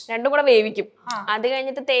 പയറെടുക്കും, രണ്ടും കൂടെ വേവിക്കും. അത്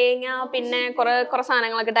കഴിഞ്ഞിട്ട് തേങ്ങ പിന്നെ കുറെ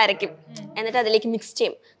സാധനങ്ങളൊക്കെ ഇട്ട് അരയ്ക്കും. എന്നിട്ട് അതിലേക്ക് മിക്സ്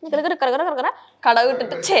ചെയ്യും. കടക്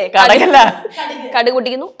ഇട്ടിട്ട് കടുക്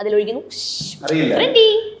പൊട്ടിക്കുന്നു, അതിലൊഴിക്കുന്നു.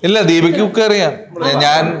 ഇല്ല, ദീപയ്ക്ക് കുക്ക് അറിയാം.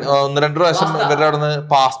 ഞാൻ 1-2 പ്രാവശ്യം ഇവരുടെ അവിടെ നിന്ന്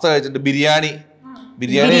പാസ്ത കഴിച്ചിട്ട് ബിരിയാണി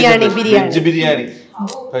വെജ് ബിരിയാണി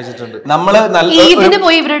കഴിച്ചിട്ടുണ്ട്. നമ്മള് ഇതിന്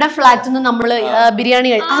പോയി ഇവരുടെ ഫ്ലാറ്റിൽ നിന്ന് നമ്മള് ബിരിയാണി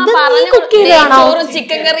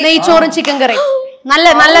നെയ്ച്ചോറും ചിക്കൻ കറി. നല്ല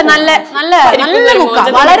നല്ല നല്ല നല്ല നല്ല കുക്കാ,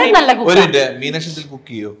 വളരെ നല്ല കുക്ക്. ഒരു മീനാക്ഷി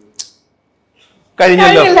കുക്ക് ചെയ്യോ?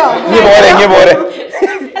 കഴിഞ്ഞല്ലോ, ഇനി പോരെ.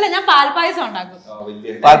 അല്ല, ഞാൻ പാൽപ്പായസം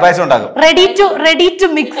ഉണ്ടാക്കും. Ready to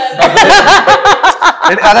mix.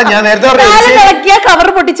 അതാ ഞാൻ നേരത്തെ ഇളക്കിയ കവർ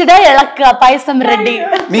പൊട്ടിച്ചിട്ട് ഇളക്കുക, പായസം റെഡി.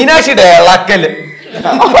 മീനാക്ഷിയുടെ ഇളക്കല്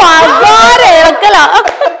ഇളക്കലാ.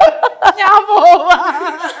 ഞാൻ പോവാ,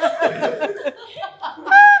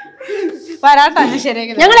 വരാട്ടോ.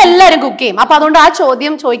 ശരിയാക്കി ഞങ്ങൾ എല്ലാരും കുക്ക് ചെയ്യും, അപ്പൊ അതുകൊണ്ട് ആ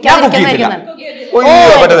ചോദ്യം ചോദിക്കാതിരിക്കുന്നതായിരിക്കും.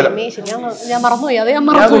 ഞാൻ മറന്നുപോയി, അത് ഞാൻ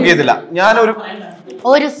മറന്നു.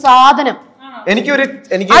 ഒരു സാധനം എനിക്ക്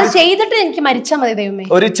അത് ചെയ്തിട്ട് എനിക്ക് മരിച്ചാൽ മതി ദൈവമേ.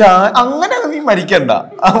 ഒരു ചായ അങ്ങനെ നീ മരിക്കണ്ട,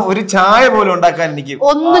 ഒരു ചായ പോലും ഉണ്ടാക്കാൻ എനിക്ക്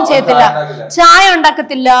ഒന്നും ചെയ്യത്തില്ല. ചായ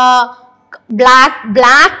ഉണ്ടാക്കത്തില്ല,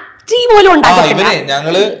 ബ്ലാക്ക് ടീ പോലും ഉണ്ടാക്കത്തില്ല.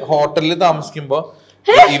 ഞങ്ങള് ഹോട്ടലിൽ താമസിക്കുമ്പോ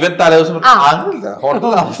ഇവൻ തലേദിവസം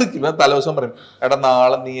ഹോട്ടലിൽ താമസിക്കുമ്പോ തലേദിവസം പറയും, എടാ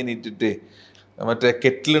നാളെ നീ എണീറ്റിട്ട് മറ്റേ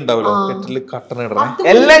കെറ്റിലുണ്ടാവല്ലോ, കെറ്റില് കട്ടൻ ഇടണേ.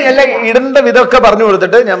 എല്ലാം ഇടേണ്ട വിധമൊക്കെ പറഞ്ഞു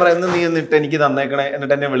കൊടുത്തിട്ട് ഞാൻ പറയാം നീ എന്നിട്ട് എനിക്ക് തന്നേക്കണേ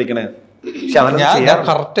എന്നിട്ട് എന്നെ വിളിക്കണേ. ഞാൻ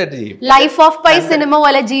കറക്റ്റ് ആയിട്ട് ചെയ്യും. ലൈഫ് ഓഫ് പൈ സിനിമ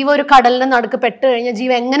പോലെ ജീവ ഒരു കടലിന്റെ നടുക്ക് പെട്ട് കഴിഞ്ഞാൽ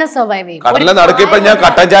ജീവ എങ്ങനെ സർവൈവ് ചെയ്യും? കടലിന്റെ നടുക്ക് ഇപ്പൊ ഞാൻ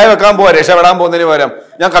കട്ടൻ ചായ വെക്കാൻ പോവാ, രക്ഷപ്പെടാൻ പോകുന്നതിന് പകരം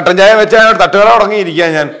ഞാൻ കട്ടൻ ചായ വെച്ചാൽ തട്ടുകട തുടങ്ങിയിരിക്കുക.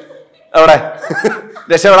 ഞാൻ അവിടെ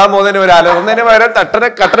രക്ഷപ്പെടാൻ പോകുന്നതിന് പകരം അലറുന്നതിന് പകരം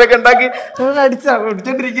കട്ടനൊക്കെ ഉണ്ടാക്കി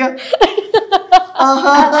അടിച്ചോണ്ടിരിക്കുക.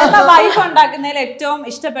 വൈഫ് ഉണ്ടാക്കുന്നതിൽ ഏറ്റവും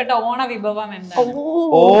ഇഷ്ടപ്പെട്ട ഓണവിഭവം എന്താണ്?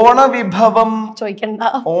 ഓണവിഭവം ചോദിക്കണ്ട.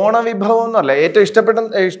 ഓണവിഭവം എന്നല്ല, ഏറ്റവും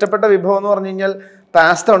ഇഷ്ടപ്പെട്ട വിഭവം എന്ന് പറഞ്ഞു കഴിഞ്ഞാൽ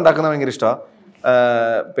പാസ്ത ഉണ്ടാക്കുന്ന ഭയങ്കര ഇഷ്ടമാണ്.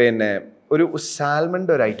 പിന്നെ ഒരു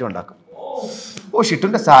സാൽമണിന്റെ ഒരു ഐറ്റം ഉണ്ടാക്കും.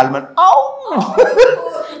 ഷിറ്റുന്റെ സാൽമൺ.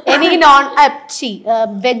 എനിക്ക്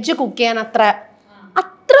വെജ് കുക്ക് ചെയ്യാൻ അത്ര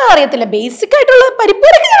അറിയത്തില്ല. ബേസിക് ആയിട്ടുള്ള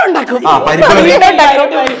പരിപ്പറൊക്കെ ഞാൻ ഉണ്ടാക്കും.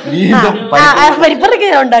 പരിപ്പറൊക്കെ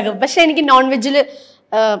ഞാൻ ഉണ്ടാക്കും. പക്ഷെ എനിക്ക് നോൺ വെജില്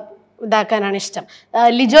ഇതാക്കാനാണ് ഇഷ്ടം.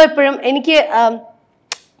 ലിജോ എപ്പോഴും എനിക്ക്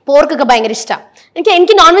പോർക്കൊക്കെ ഭയങ്കര ഇഷ്ടമാണ്.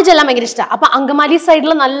 എനിക്ക് നോൺ വെജ് എല്ലാം ഭയങ്കര ഇഷ്ടമാണ്. അപ്പൊ അങ്കമാലി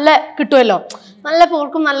സൈഡിൽ നല്ല കിട്ടുമല്ലോ, നല്ല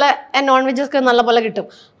പോർക്കും നല്ല നോൺ വെജ് ഒക്കെ നല്ല പോലെ കിട്ടും.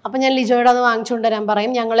 അപ്പൊ ഞാൻ ലിജോയോട് അത് വാങ്ങിച്ചുകൊണ്ട് വരാൻ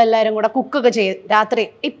പറയും. ഞങ്ങൾ എല്ലാവരും കൂടെ കുക്കൊക്കെ ചെയ്യും രാത്രി.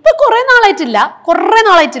 ഇപ്പൊ കുറെ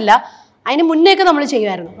നാളായിട്ടില്ല. അതിന് മുന്നേ ഒക്കെ നമ്മൾ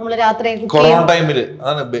ചെയ്യുമായിരുന്നു. നമ്മള് രാത്രി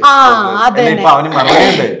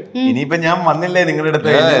ഇനിയിപ്പോ ഞാൻ വന്നില്ലേ നിങ്ങളുടെ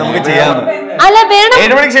അടുത്ത്, നമുക്ക് ചെയ്യാം. അല്ല വേണം,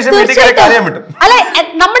 അല്ല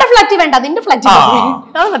നമ്മുടെ ഫ്ലാറ്റിൽ വേണ്ട, നിന്റെ ഫ്ലാറ്റിൽ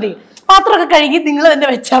മതി. പാത്രമൊക്കെ കഴുകി നിങ്ങൾ തന്നെ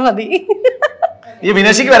വെച്ചാ മതി. ഈ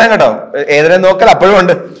വിനാശിക്ക് വരാൻ കേട്ടോ, ഏതെങ്കിലും നോക്കൽ അപ്പോഴും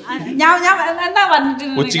ഉണ്ട്.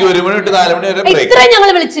 ഉച്ചയ്ക്ക് 1 മണി തൊട്ട് 4 മണി വരെ ഇത്രയും ഞങ്ങൾ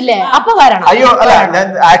വിളിച്ചില്ലേ, അപ്പൊ വരണം. അയ്യോ അല്ല, ഞാൻ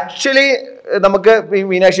ആക്ച്വലി നമുക്ക്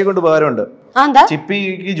മീനാക്ഷിയെ കൊണ്ട് പോകാറുണ്ട്.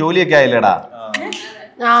 ചിപ്പിക്ക് ജോലിയൊക്കെ ആയില്ലേടാ.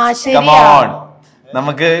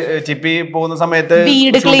 നമുക്ക് ചിപ്പി പോകുന്ന സമയത്ത്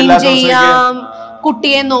വീട് ക്ലീൻ ചെയ്യാം,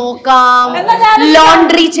 കുട്ടിയെ നോക്കാം,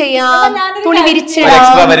 ലോണ്ടറി ചെയ്യാം, തുണി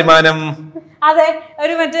വിരിച്ചിടാം. വരുമാനം. അതെ,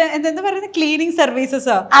 ഒരു മറ്റേ എന്താ പറയുന്നത്, ക്ലീനിങ്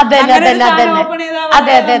സർവീസസോ.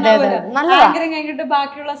 കഴിഞ്ഞിട്ട്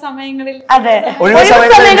ബാക്കിയുള്ള സമയങ്ങളിൽ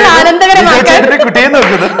കുട്ടിയെ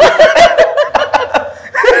നോക്കുന്നത്.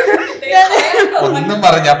 ഒന്നും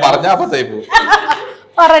പറഞ്ഞാ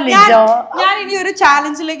ഞാൻ ഇനി ഒരു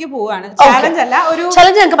ചാലഞ്ചിലേക്ക് പോവാണ്. ചാലഞ്ച് അല്ല, ഒരു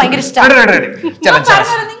ചാലഞ്ച് ഞങ്ങൾക്ക് ഭയങ്കര ഇഷ്ടമാണ്.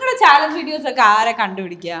 നിങ്ങളുടെ ചാലഞ്ച് വീഡിയോസ് ഒക്കെ ആരെ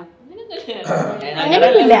കണ്ടുപിടിക്കുക?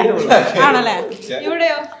 ആണല്ലേ?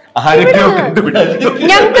 ഇവിടെയോ?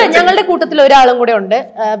 ഞങ്ങളുടെ കൂട്ടത്തിൽ ഒരാളും കൂടെ ഉണ്ട്.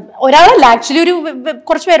 ഒരാളല്ല, ആക്ച്വലി ഒരു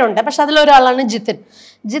കുറച്ച് പേരുണ്ട്. പക്ഷെ അതിലൊരാളാണ് ജിതിൻ.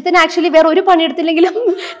 ജിതിൻ ആക്ച്വലി വേറെ ഒരു പണിയെടുത്തില്ലെങ്കിലും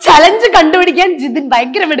ചലഞ്ച് കണ്ടുപിടിക്കാൻ ജിതിൻ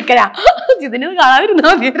ഭയങ്കര മിടുക്കനാ. ജിതിന് കാണാതിരുന്നാ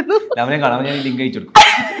മതിയായിരുന്നു.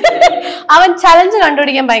 അവൻ ചലഞ്ച്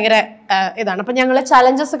കണ്ടുപിടിക്കാൻ ഭയങ്കര ഇതാണ്. അപ്പൊ ഞങ്ങള്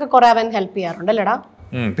ചലഞ്ചസ് ഒക്കെ കുറെ അവൻ ഹെൽപ്പ് ചെയ്യാറുണ്ട് അല്ലേടാ.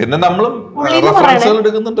 പിന്നെ നമ്മളും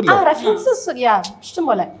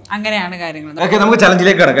ഇഷ്ടംപോലെ. അങ്ങനെയാണ് കാര്യങ്ങൾ. നമുക്ക്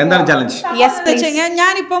ചലഞ്ചിലേക്ക് കിടക്കാം. എന്താണ് ചലഞ്ച്?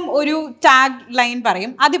 ഞാനിപ്പം ഒരു ടാഗ് ലൈൻ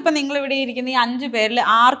പറയും. അതിപ്പോ നിങ്ങൾ ഇവിടെ ഇരിക്കുന്ന ഈ 5 പേരിൽ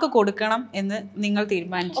ആർക്ക് കൊടുക്കണം എന്ന് നിങ്ങൾ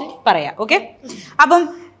തീരുമാനിച്ച് പറയാം. ഓക്കെ? അപ്പം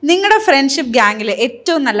നിങ്ങളുടെ ഫ്രണ്ട്ഷിപ്പ് ഗ്യാങ്ങില്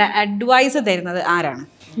ഏറ്റവും നല്ല അഡ്വൈസ് തരുന്നത് ആരാണ്?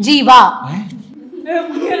 ജീവ.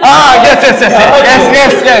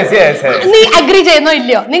 നീ അഗ്രി ചെയ്യുന്നോ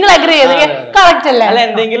ഇല്ലയോ? നിങ്ങൾ അഗ്രി ചെയ്തു കറക്റ്റ് അല്ലേ? അല്ല,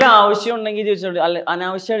 എന്തെങ്കിലും ആവശ്യം ഉണ്ടെങ്കിൽ ചോദിച്ചോളൂ.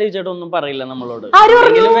 അനാവശ്യമായിട്ട് ചോദിച്ചിട്ട് ഒന്നും പറയില്ല നമ്മളോട്.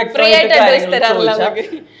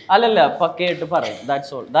 അല്ലല്ല, പക്കയായിട്ട് പറയും.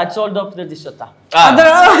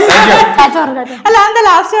 അല്ല, എന്താ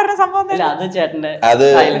ലാസ്റ്റ് പറഞ്ഞ സംഭവം? അത് ചേട്ടന്റെ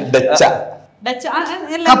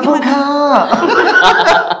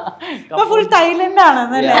ഫുൾ തൈലൻഡ്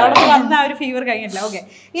ആണെന്നല്ലേ? അവിടെ വന്ന ഒരു ഫീവർ കഴിഞ്ഞില്ല. ഓക്കെ,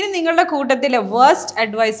 ഇനി നിങ്ങളുടെ കൂട്ടത്തിലെ വേർസ്റ്റ്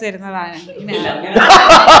അഡ്വൈസ് തരുന്നതാണ്.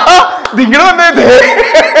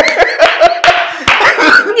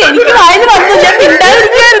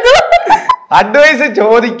 അഡ്വൈസ്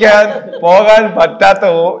ചോദിക്കാൻ പോകാൻ പറ്റാത്ത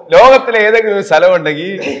ലോകത്തിലെ ഏതെങ്കിലും ഒരു സ്ഥലം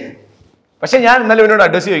ഉണ്ടെങ്കിൽ. പക്ഷെ ഞാൻ ഇന്നലെ ഇവനോട്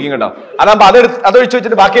അഡ്വൈസ് ചോദിക്കും കേട്ടോ. അതാകുമ്പോ അതൊഴിച്ചു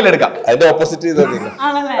വെച്ചിട്ട് ബാക്കിയെല്ലാം എടുക്കാം. അതിന്റെ ഓപ്പോസിറ്റ്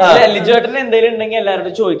ലിജോട്ടന് എന്തെങ്കിലും ഉണ്ടെങ്കിൽ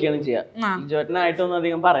എല്ലാവരോടും ചോദിക്കുകയാണ് ചെയ്യാം. ലിജോട്ടനായിട്ടൊന്നും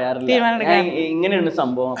അധികം പറയാറില്ല. ഇങ്ങനെയാണ്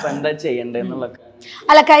സംഭവം, അപ്പൊ എന്താ ചെയ്യണ്ടെന്നുള്ള.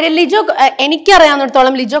 അല്ല, കാര്യം ലിജോ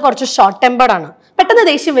എനിക്കറിയാവുന്നിടത്തോളം ലിജോ കുറച്ച് ഷോർട്ട് ടെമ്പേർഡ് ആണ്. പെട്ടെന്ന്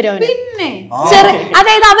ദേഷ്യം വരും അവന്.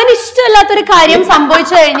 അതായത് അവന് ഇഷ്ടമല്ലാത്തൊരു കാര്യം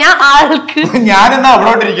സംഭവിച്ചു കഴിഞ്ഞാൽ ആൾക്ക് ഞാനെന്നാ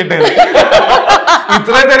അവളോട്ടിരിക്കട്ടെ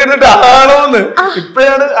ഇത്രയും തരുന്നിട്ട് ആളോന്ന്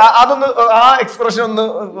ഇപ്പഴാണ് അതൊന്ന് ആ എക്സ്പ്രഷൻ ഒന്ന്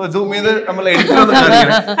സൂം ചെയ്ത് നമ്മൾ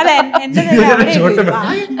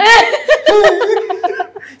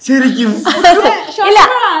ശരിക്കും.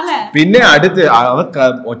 പിന്നെ അടുത്ത്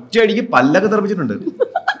ഒറ്റയടിക്ക് പല്ലൊക്കെ തെറിപ്പിച്ചിട്ടുണ്ട്.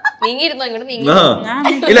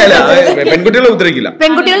 ഇല്ല ഇല്ല, പെൺകുട്ടികളെ ഉത്തരവിക്കില്ല.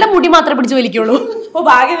 പെൺകുട്ടികളുടെ മുടി മാത്രമേ പിടിച്ച് വലിക്കുള്ളൂ.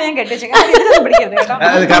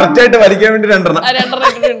 കറക്റ്റ് ആയിട്ട് വലിക്കാൻ വേണ്ടി 2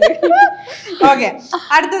 ഓക്കെ,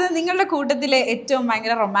 അടുത്തത് നിങ്ങളുടെ കൂട്ടത്തിലെ ഏറ്റവും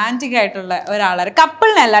ഭയങ്കര റൊമാൻറ്റിക് ആയിട്ടുള്ള ഒരാളാണ്.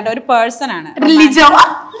 കപ്പിളിനല്ലാട്ടോ, ഒരു പേഴ്സൺ ആണ്. ലിജോ.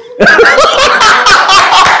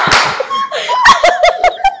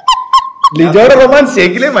 ലിജോയുടെ റൊമാൻസ്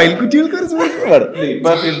ഷേക്കിലെ മയിൽക്കുറ്റികൾക്ക് ഒരു സുഖമാണ്.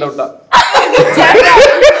 ഇപ്പൊ ഫീൽഡ് ഔട്ടാ.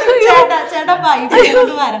 ചേട്ടാ പൈസ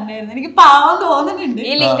വരണ്ടായിരുന്നു, എനിക്ക് പാവം തോന്നുന്നുണ്ട്.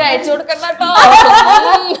 ഈ ലിങ്ക് അയച്ചു കൊടുക്കണ്ട കേട്ടോ.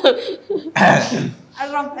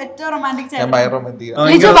 ഏറ്റവും റൊമാൻറ്റിക് ഞാൻ ഭയങ്കര റൊമാൻറ്റിക്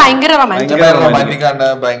ലിജോ ഭയങ്കര റൊമാൻറ്റിക് റൊമാൻറ്റിക് ആണ്.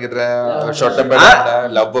 ഭയങ്കര ഷോർട്ട് ആണ്,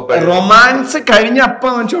 ലവ് റൊമാൻസ് കഴിഞ്ഞ അപ്പൊ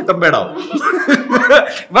അവൻ ഷോട്ടംപേടാവും.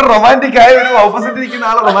 ഇവൻ റൊമാൻറ്റിക് ആയ ഒരു ഓപ്പോസിറ്റ് ഇരിക്കുന്ന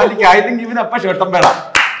ആള് റൊമാൻറ്റിക് ആയില്ലെങ്കിൽ ഇവന് അപ്പൊ ഷോട്ടംപേടാ.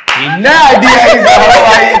 പിന്നെ അടിയായി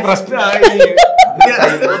ബഹളമായി പ്രശ്നമായി.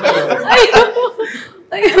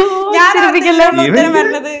 ഞാൻ ഉത്തരം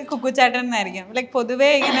വരുന്നത് കുക്കുചേട്ടൻ എന്നായിരിക്കും. ലൈക് പൊതുവേ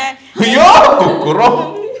ഇങ്ങനെ അയ്യോ കുക്കുറോ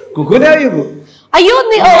കുക്കുനായിരുന്നു. അയ്യോ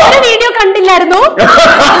ഒരു വീഡിയോ കണ്ടില്ലായിരുന്നു,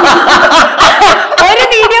 ഒരു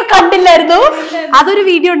വീഡിയോ കണ്ടില്ലായിരുന്നു. അതൊരു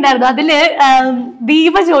വീഡിയോ ഉണ്ടായിരുന്നു, അതില്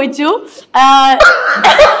ദീപ ചോദിച്ചു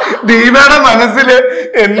ദീപയുടെ മനസ്സില്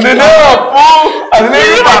എന്തിനോ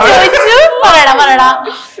ചോദിച്ചു പറയടാ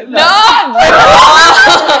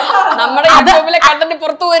നമ്മുടെ യൂട്യൂബിലെ കണ്ടന്റ്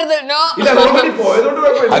പുറത്തു പോരുത്.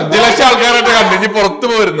 5 ലക്ഷം ആൾക്കാരായിട്ട് കണ്ടിട്ട് പുറത്തു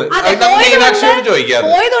പോരുന്നത്. മീനാക്ഷിയോട് ചോദിക്കാറ്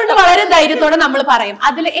പോയതുകൊണ്ട് വളരെ ധൈര്യത്തോടെ നമ്മൾ പറയും.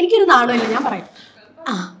 അതില് എനിക്കൊരു നാണമില്ല, ഞാൻ പറയും.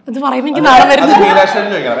 ആ ഇത് പറയുമ്പോ എനിക്ക് നാളെ വരുന്നത്. മീനാക്ഷിയോട്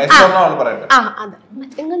ചോദിക്കണം.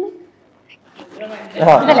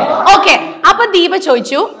 ഓക്കെ, അപ്പൊ ദീപ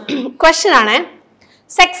ചോദിച്ചു, ക്വസ്റ്റ്യൻ ആണ്,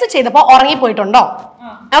 സെക്സ് ചെയ്തപ്പോ ഉറങ്ങിപ്പോയിട്ടുണ്ടോ?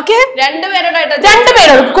 ഓക്കെ, രണ്ടുപേരോട്,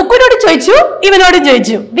 കുക്കുനോട് ചോദിച്ചു, ഇവനോടും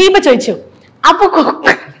ചോദിച്ചു, ദീപ ചോദിച്ചു. അപ്പൊ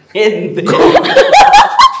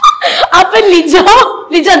അപ്പൊ ലിജോ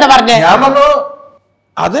എന്താ പറഞ്ഞേ? ഞാൻ പറഞ്ഞു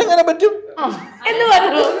അതെങ്ങനെ പറ്റും എന്ന്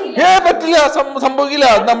പറഞ്ഞു. പറ്റില്ല, സംഭവിക്കില്ല.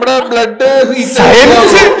 നമ്മുടെ ബ്ലഡ്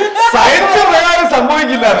സംഭവിക്കില്ല,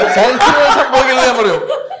 സംഭവിക്കില്ല. ഞാൻ പറയും,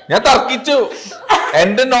 ഞാൻ തർക്കിച്ചു.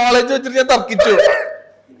 എന്റെ നോളജ് വെച്ചിട്ട് ഞാൻ തർക്കിച്ചു.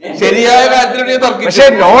 ശരിയായ കാര്യത്തിനോട് ഞാൻ തർക്കിച്ചു. പക്ഷെ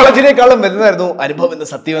നോളജിനേക്കാളും വലുതായിരുന്നു അനുഭവം എന്ന്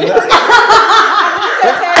സത്യം.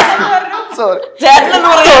 സോറി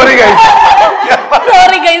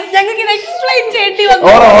ഗൈസ്, ഞങ്ങൾക്ക് ഇത് എക്സ്പ്ലെയിൻ ചെയ്യേണ്ടി വന്നു.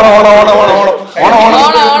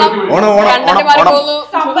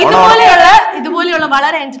 ഇതുപോലെയുള്ള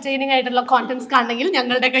വളരെ എന്റർടൈനിങ് ആയിട്ടുള്ള കോണ്ടന്റ്സ് കാണണമെങ്കിൽ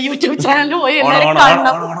ഞങ്ങളുടെ യൂട്യൂബ് ചാനലിൽ പോയി എല്ലാവരും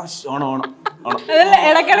കാണണം.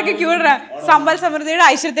 ഇടയ്ക്കിടയ്ക്ക് ക്യൂടാ സമ്പൽ സമൃദ്ധിയുടെ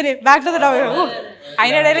ഐശ്വര്യത്തിന് ബാക്ക് ടു ദ ടോപ്പിക്.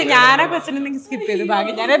 അതിനിടയിൽ ഞാനാ ക്വസ്റ്റ്യൻ സ്കിപ്പ് ചെയ്തു.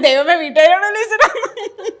 ബാക്കി ഞാൻ ദൈവമേ വീട്ടുകാരോട്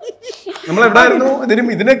നമ്മളെവിടായിരുന്നു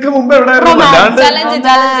ഇതിനൊക്കെ മുമ്പ് എവിടെയായിരുന്നു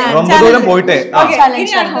പോയിട്ടേ.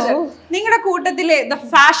 നിങ്ങളുടെ കൂട്ടത്തിലെ ദ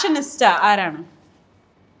ഫാഷനിസ്റ്റ ആരാണ്?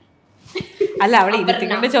 അല്ല അവിടെ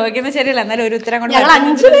ഇരുത്തിക്കൊണ്ട് ചോദിക്കുന്നത് ശരിയല്ല, എന്നാലും ഒരു ഉത്തരം കൊണ്ട്.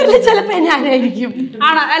 5 പേരിൽ ചിലപ്പോ ഞാനായിരിക്കും.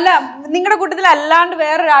 ആണോ? അല്ല, നിങ്ങളുടെ കൂട്ടത്തിൽ അല്ലാണ്ട്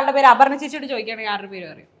വേറൊരാളുടെ പേര് അപർണ ചേച്ചിയോട് ചോദിക്കുകയാണെങ്കിൽ ആരുടെ പേര്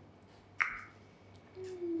പറയും?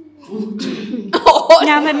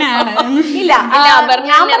 ഞാൻ തന്നെയാണ്. ഇല്ല,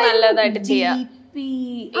 നല്ലതായിട്ട് ചെയ്യാം.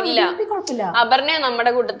 ഇല്ല, അപർണ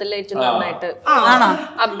നമ്മുടെ കൂട്ടത്തിൽ ഏറ്റവും നന്നായിട്ട്.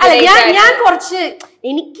 ഞാൻ കുറച്ച്,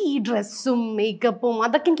 എനിക്ക് ഈ ഡ്രസ്സും മേക്കപ്പും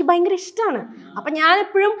അതൊക്കെ എനിക്ക് ഭയങ്കര ഇഷ്ടമാണ്. അപ്പൊ ഞാൻ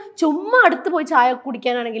എപ്പോഴും ചുമ്മാ അടുത്ത് പോയി ചായ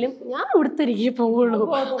കുടിക്കാനാണെങ്കിലും ഞാൻ ഇവിടുത്തെ പോവുള്ളൂ.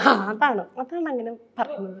 അതാണ് അങ്ങനെ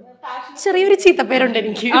പറയുന്നത്. ചെറിയൊരു ചീത്തപ്പേരുണ്ട്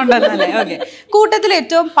എനിക്ക്. കൂട്ടത്തിൽ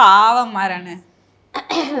ഏറ്റവും പാവന്മാരാണ്?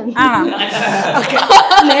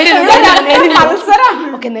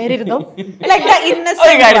 നേരിരുന്നു.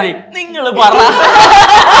 നിങ്ങൾ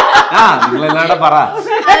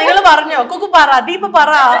പറഞ്ഞോ? കുക്കു പറ, ദീപ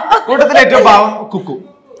പറ. കൂട്ടത്തിൽ ഏറ്റവും പാവം കുക്കു.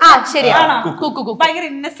 ആ ശരിയാ, കുക്കു ഭയങ്കര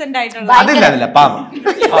ഇന്നസെന്റ് ആയിട്ടുള്ള. അതില്ല പാവം.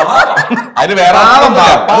 അതിന് വേറെ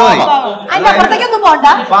അതിന്റെ അപ്പുറത്തേക്കൊന്നും പോണ്ട.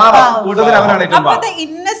 കൂട്ടത്തിൽ അവനാണ് ഏറ്റവും പാവം.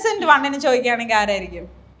 ഇന്നസെന്റ് വണ്ണിന് ചോദിക്കുകയാണെങ്കിൽ ആരായിരിക്കും?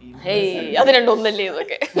 അത് രണ്ടൊന്നല്ലേ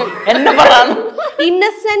ഇതൊക്കെ എന്നെ പറയാം.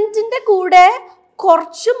 ഇന്നസെന്റിന്റെ കൂടെ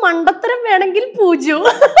കുറച്ച് മണ്ടത്തരം വേണമെങ്കിൽ പൂജു.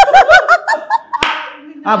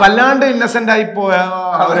 വല്ലാണ്ട് ഇന്നസെന്റ് ആയി പോയ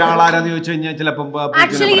ഒരാളാരെന്ന് ചോദിച്ചു കഴിഞ്ഞാൽ ചിലപ്പോ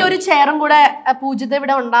ആക്ച്വലി ഈ ഒരു ചെയറും കൂടെ പൂജിത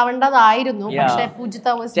ഇവിടെ ഉണ്ടാവേണ്ടതായിരുന്നു. പക്ഷെ പൂജിത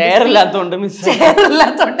ചെയറില്ലാത്തോണ്ട്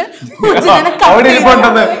അവിടെ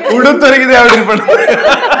ഇരിപ്പുണ്ടെന്ന് ഉടുത്തൊരുക്കിയത് അവിടെ ഇരിപ്പുണ്ട്.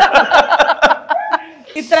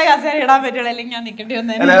 ഇത്ര കസേര ഇടാൻ പറ്റുള്ളൂ, അല്ലെങ്കിൽ ഞാൻ നിൽക്കേണ്ടി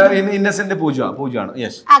വന്നു. ഇന്നസെന്റ് പൂജയാണ്.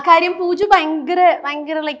 ആ കാര്യം പൂജ ഭയങ്കര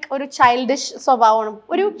ലൈക്ക് ഒരു ചൈൽഡിഷ് സ്വഭാവമാണ്.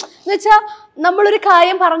 ഒരു എന്ന് വെച്ചാ നമ്മളൊരു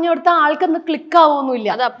കാര്യം പറഞ്ഞു കൊടുത്താൽ ആൾക്കൊന്ന് ക്ലിക്ക് ആവൊന്നുമില്ല.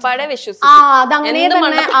 അത് അപ്പാടെ വിശ്വസിക്കും. അതങ്ങനെ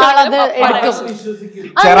തന്നെ ആളത് എടുക്കും.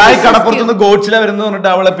 ചെറായി കടപ്പുറത്തുനിന്ന് ഗോഡ്സില വരുന്ന പറഞ്ഞിട്ട്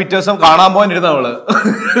അവളെ പിറ്റേ ദിവസം കാണാൻ പോകാനിരുന്ന അവള്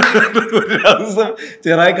ഒരു ദിവസം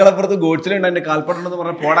ചെറായി കടപ്പുറത്ത് ഗോഡ്സില ഉണ്ട്, എന്റെ കാൽപ്പാടുണ്ടെന്ന്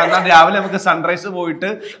പറഞ്ഞ പോടാ, എന്നാൽ രാവിലെ നമുക്ക് സൺറൈസ് പോയിട്ട്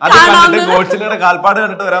അത് കണ്ടിട്ട് ഗോഡ്സിലയുടെ കാൽപ്പാട്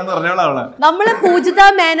കണ്ടിട്ട് വരാമെന്ന് പറഞ്ഞവളാണ്. നമ്മള് പൂജിത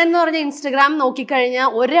മേനൻ എന്ന് പറഞ്ഞ ഇൻസ്റ്റഗ്രാം നോക്കിക്കഴിഞ്ഞാൽ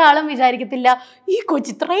ഒരാളും വിചാരിക്കത്തില്ല ഈ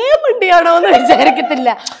കൊച്ചി ഇത്രയും മണ്ടിയാണോ എന്ന് വിചാരിക്കത്തില്ല.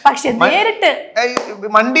 പക്ഷെ നേരിട്ട്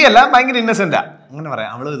മണ്ടിയല്ല, ഭയങ്കര ഇന്നസെന്റാ, അങ്ങനെ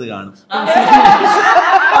പറയാം. അവള് ഇത് കാണും.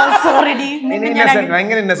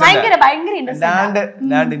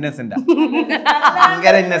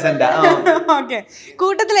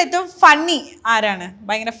 കൂട്ടത്തിൽ ഏറ്റവും ഫണ്ണി ആരാണ്?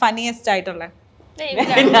 ഭയങ്കര ഫണ്ണിയസ്റ്റ് ആയിട്ടുള്ള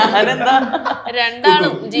ഞാനെന്താ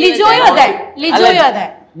രണ്ടാളും ലിജോയും അതെ ലിജോയും അതെ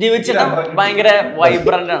ജീവിച്ചിട്ട് ഭയങ്കര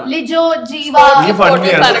വൈബ്രന്റ് ആണ്. ലിജോ ജീവ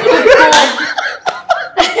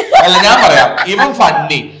അല്ല ഞാൻ പറയാം, ഇവൻ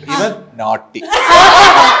ഫണ്ണി, ഇവൻ നോട്ടി.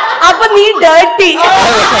 അപ്പൊ നീ ഡേർട്ടി.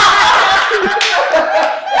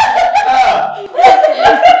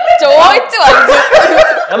 ചോദിച്ചു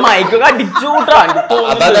മൈക്കൊക്കെ അടിച്ചു കൂട്ടാ.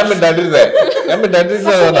 അതാ ഞാൻ മിണ്ടാണ്ടിരുന്നേ.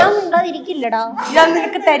 ഞാൻ ഇരിക്കില്ലടാ, ഞാൻ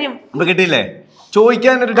നിനക്ക് തരും. ഇപ്പൊ കിട്ടിയില്ലേ?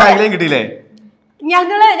 ചോദിക്കാൻ ഒരു ടാഗ്ലൈൻ കിട്ടിയില്ലേ?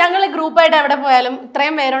 ഞങ്ങള് ഗ്രൂപ്പായിട്ട് എവിടെ പോയാലും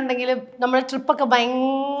ഇത്രയും പേരുണ്ടെങ്കിലും നമ്മുടെ ട്രിപ്പൊക്കെ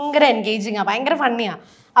ഭയങ്കര എൻഗേജിങ് ആ, ഭയങ്കര ഫണ്ണിയാ.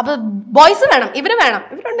 അപ്പൊ ബോയ്സ് വേണം,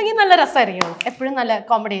 ഇവരുണ്ടെങ്കിൽ നല്ല രസമായിരിക്കും, എപ്പോഴും നല്ല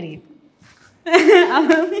കോമഡി ആയിരിക്കും.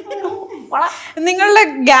 നിങ്ങളുടെ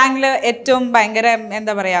ഗാങ്ങില് ഏറ്റവും ഭയങ്കര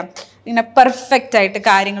എന്താ പറയാ ഇങ്ങനെ പെർഫെക്റ്റ് ആയിട്ട്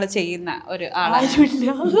കാര്യങ്ങൾ ചെയ്യുന്ന ഒരു ആളാണ്?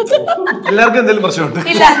 എല്ലാവർക്കും എന്തെങ്കിലും പ്രശ്നമുണ്ട്.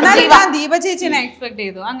 ഇല്ല, എന്നാലും ഞാൻ ദീപ ചേച്ചിനെ എക്സ്പെക്ട്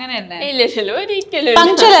ചെയ്തു. അങ്ങനെയല്ലേ? ഇല്ലല്ലോ, ഒരിക്കലും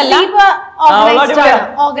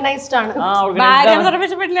ഓർഗനൈസ്ഡ് ആണ്. ഭാര്യ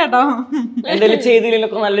തുറപ്പിച്ചപ്പെട്ടില്ല കേട്ടോ. എന്തെങ്കിലും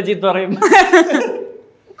ചെയ്തില്ലൊക്കെ നല്ല ചീത്ത പറയും.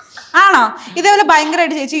 ആണോ? ഇതേപോലെ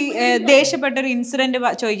ഭയങ്കരമായിട്ട് ചേച്ചി ദേഷ്യപ്പെട്ട ഒരു ഇൻസിഡന്റ്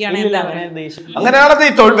ചോദിക്കുകയാണെങ്കിൽ അങ്ങനെയാണത്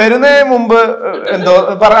വരുന്നതിന് മുമ്പ് എന്തോ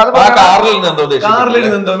കാറിൽ നിന്നെന്തോ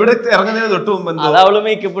ഇവിടെ ഇറങ്ങുന്നതിന് തൊട്ട് മുമ്പ് എന്തോ അവള്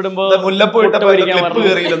മേക്കപ്പ് ഇടുമ്പോ മുല്ലപ്പൂ ഇട്ടപ്പോ ക്ലിപ്പ്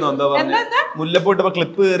കയറിയില്ലെന്നോ എന്തോ പറഞ്ഞു. മുല്ലപ്പൂ ഇട്ടപ്പോ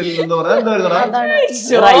ക്ലിപ്പ് കയറിയില്ലെന്നോ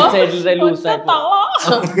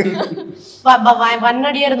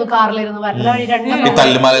വന്നടിയായിരുന്നു കാറിലിരുന്നു.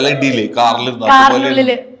 തല്ലുമാലയില്ലേ കാറിലിരുന്നു.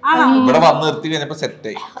 ഇവിടെ വന്ന് നിർത്തി കഴിഞ്ഞപ്പോ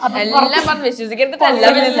സെറ്റായി. എല്ലാം പറഞ്ഞ് വിശ്വസിക്കരുത്.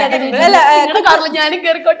 ഞാനും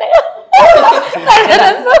കേറിക്കോട്ടെ.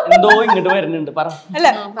 എന്തോ ഇങ്ങോട്ട് വരുന്നുണ്ട് പറ. അല്ല,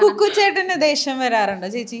 കുക്കു ചേട്ടന് ദേഷ്യം വരാറുണ്ടോ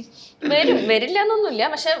ചേച്ചി? വരില്ല എന്നൊന്നുമില്ല,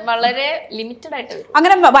 പക്ഷെ വളരെ ലിമിറ്റഡ് ആയിട്ട് വരും.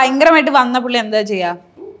 അങ്ങനെ ഭയങ്കരമായിട്ട് വന്ന പുള്ളി എന്താ ചെയ്യാ?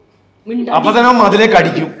 അപ്പൊ തന്നെ മതിലേക്ക്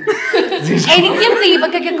അടിക്കും. എനിക്കും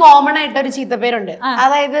ദീപക്കൊക്കെ കോമൺ ആയിട്ട് ഒരു ചീത്തപ്പേരുണ്ട്.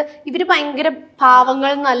 അതായത് ഇവര് ഭയങ്കര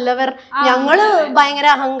പാവങ്ങൾ, നല്ലവർ, ഞങ്ങള് ഭയങ്കര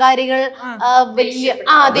അഹങ്കാരികൾ, വലിയ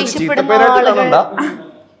ദേഷ്യപ്പെടുന്ന ആളുകൾ.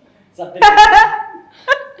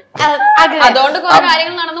 അതുകൊണ്ട് കുറെ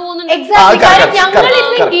കാര്യങ്ങൾ നടന്നു പോകുന്നുണ്ട്. എക്സാക്ട്ലി.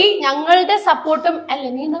 ഞങ്ങളില്ലെങ്കിൽ ഞങ്ങളുടെ സപ്പോർട്ടും അല്ല.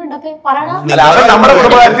 നീ എന്താ ഉണ്ടാക്കേ പറയണ?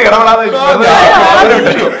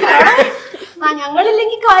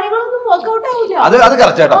 ഞങ്ങളില്ലെങ്കിൽ കാര്യങ്ങളൊന്നും വർക്ക്ഔട്ട് ആവില്ല. അത്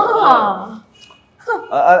കറക്റ്റ് കേട്ടോ.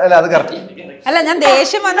 അല്ല, അത് കറക്റ്റ്. അല്ല, ഞാൻ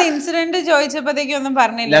ദേഷ്യം വന്ന ഇൻസിഡന്റ് ചോദിച്ചപ്പോഴത്തേക്കും ഒന്നും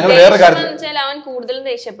പറഞ്ഞില്ല. അവൻ കൂടുതലും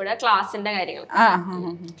ദേഷ്യപ്പെടുക ക്ലാസിന്റെ കാര്യങ്ങൾ.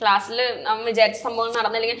 ക്ലാസ്സിൽ അവൻ വിചാരിച്ച സംഭവം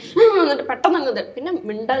നടന്നില്ലെങ്കിൽ എന്നിട്ട് പെട്ടെന്ന് പിന്നെ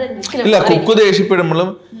ഇല്ല. കുക്കു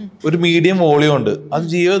ദേഷ്യപ്പെടുമ്പോഴും ഒരു മീഡിയം വോളിയം ഉണ്ട്. അത്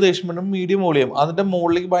ജീവ ദേഷ്യപ്പെടും മീഡിയം വോളിയം. അതിന്റെ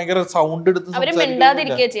മുകളിലേക്ക് ഭയങ്കര സൗണ്ട് എടുത്ത് അവര്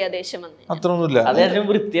മിണ്ടാതിരിക്കുക ചെയ്യാ ദേഷ്യം വന്ന്. അത്രയൊന്നുമില്ല. അത്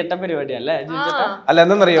വൃത്തിയട്ട പരിപാടിയല്ലേ? അല്ല,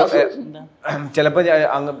 എന്താന്നറിയോ, ചിലപ്പോ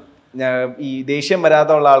ഈ ദേഷ്യം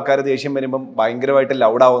വരാത്തുള്ള ആൾക്കാർ ദേഷ്യം വരുമ്പം ഭയങ്കരമായിട്ട്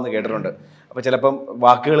ലൗഡ് ആവുമെന്ന് കേട്ടിട്ടുണ്ട്. അപ്പൊ ചിലപ്പം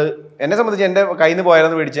വാക്കുകൾ എന്നെ സംബന്ധിച്ച് എന്റെ കയ്യിൽ നിന്ന്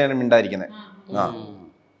പോയാലെന്ന് പേടിച്ച് ഞാൻ മിണ്ടായിരിക്കുന്നത്.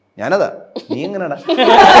 ഞാനതാ, നീ എങ്ങനെയാടാ?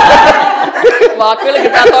 വാക്കുകൾ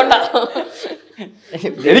കിട്ടാത്തോണ്ടാ.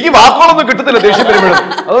 എനിക്ക് വാക്കുകളൊന്നും കിട്ടത്തില്ല ദേഷ്യം വരുമ്പോഴും,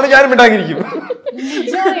 അതുകൊണ്ട് ഞാൻ മിണ്ടാങ്ങിരിക്കും.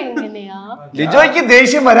 ലിജോയ്ക്ക്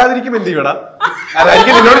ദേഷ്യം വരാതിരിക്കും എന്ത് ചെയ്യടാ?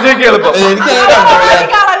 എനിക്ക് നിന്നോട് ചോദിക്കുക എളുപ്പം. എനിക്ക്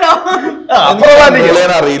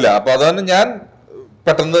അറിയില്ല. അപ്പൊ അതുകൊണ്ട് ഞാൻ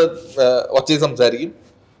പെട്ടെന്ന് ഒച്ച സംസാരിക്കും,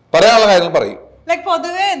 പറയാനുള്ള കാര്യങ്ങൾ പറയും.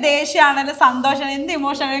 പൊതുവെ ദേഷ്യമാണല്ലോ, സന്തോഷം, എന്ത്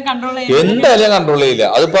ഇമോഷൻ കൺട്രോൾ ചെയ്യും? എന്തായാലും ഞാൻ കൺട്രോൾ ചെയ്യില്ല.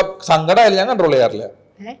 അതിപ്പോ സങ്കടമായാലും ഞാൻ കൺട്രോൾ ചെയ്യാറില്ല.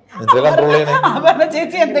 കൺട്രോൾ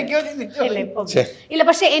ഇല്ല,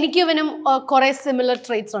 പക്ഷെ എനിക്ക് ഇവനും കുറെ സിമിലർ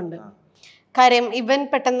ട്രേറ്റ്സ് ഉണ്ട്. കാര്യം ഇവൻ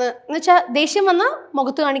പെട്ടെന്ന് എന്ന് വെച്ചാൽ ദേഷ്യം വന്ന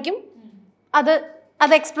മുഖത്ത് കാണിക്കും, അത്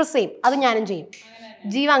എക്സ്പ്രസ് ചെയ്യും. അത് ഞാനും ചെയ്യും.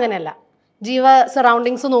 ജീവ അങ്ങനെയല്ല. ജീവ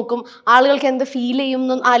സറൗണ്ടിങ്സ് നോക്കും, ആളുകൾക്ക് എന്ത് ഫീൽ ചെയ്യും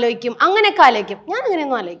എന്ന് ആലോചിക്കും, അങ്ങനെയൊക്കെ ആലോചിക്കും. ഞാൻ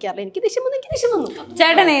അങ്ങനെയൊന്നും ആലോചിക്കാറില്ല. എനിക്ക് ദേഷ്യം വന്നു.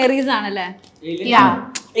 ചേട്ടൻ ഏറീസ് ആണല്ലേ?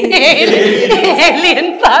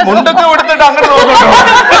 മുണ്ടൊക്കെ കൊടുത്തിട്ട് അങ്ങനെ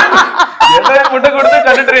മുണ്ടൊക്കെ കൊടുത്ത്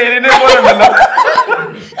കണ്ടിട്ട് ഏരിയനെ പോലെ ഉണ്ടല്ലോ.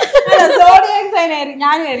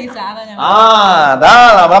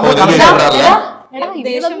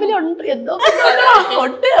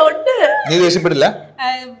 നീ ദേഷ്യപ്പെടില്ല?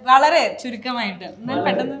 വളരെ ചുരുക്കമായിട്ട്,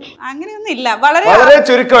 പെട്ടെന്ന് അങ്ങനെയൊന്നും ഇല്ല. വളരെ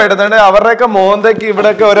ചുരുക്കമായിട്ട് അവരുടെയൊക്കെ മോന്തയ്ക്ക്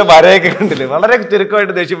ഇവിടെയൊക്കെ ഓരോ വരയൊക്കെ കണ്ടില്ലേ, വളരെ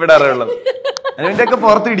ചുരുക്കമായിട്ട് ദേഷ്യപ്പെടാറുള്ളത്. അതിന്റെയൊക്കെ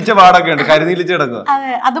പുറത്ത് ഇടിച്ച പാടൊക്കെ ഉണ്ട്, കരുതിയിലിച്ച് കിടക്കുക.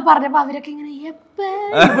 അതെ, അത് പറഞ്ഞപ്പോ അവരൊക്കെ ഇങ്ങനെ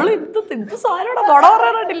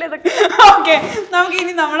നമുക്ക്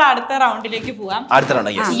ഇനി നമ്മുടെ അടുത്ത റൗണ്ടിലേക്ക് പോവാം. അടുത്ത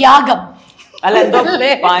റൗണ്ട് യാഗം. അല്ല, എന്തോ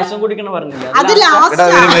പായസം കുടിക്കണ പറഞ്ഞില്ല? അത്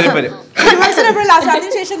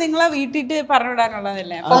അതിനുശേഷം നിങ്ങളെ വീട്ടിട്ട്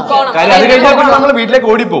പറഞ്ഞിടാനുള്ളതല്ലേ? നമ്മള് വീട്ടിലേക്ക്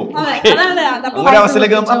ഓടിപ്പോവും.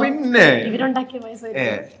 പിന്നെ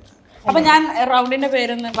അപ്പൊ ഞാൻ റൗണ്ടിന്റെ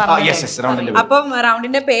പേരൊന്ന് പറഞ്ഞു. അപ്പം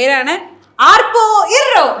റൗണ്ടിന്റെ പേരാണ് ആർപ്പോ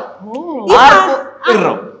ഇറോ.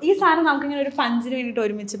 ഈ സാധനം നമുക്ക് ഇങ്ങനെ ഒരു പഞ്ചിന് വേണ്ടിട്ട്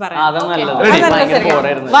ഒരുമിച്ച് പറയാം.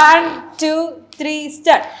 1 2 3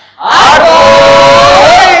 start.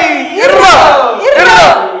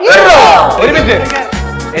 ഒരു മിനിറ്റ്,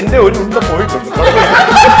 എന്റെ ഒരു ഉണ്ട പോയിട്ടുണ്ട്.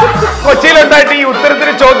 കൊച്ചിയിലുണ്ടായിട്ട് ഈ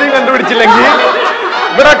ഉത്തരത്തിന് ചോദ്യം കണ്ടുപിടിച്ചില്ലെങ്കിൽ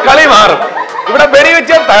ഇവിടെ കളി മാറും. ഇവിടെ വെടി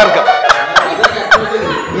വെച്ചാൽ തകർക്കാം.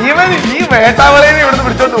 ഇവൻ ഈ വേട്ടാവളയെ ഇവിടുന്ന്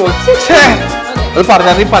പിടിച്ചോണ്ട് പോകും.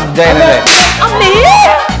 പറഞ്ഞാൽ നീ പഞ്ചായത്തല്ലേ?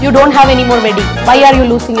 You don't have any more wedding. Why are you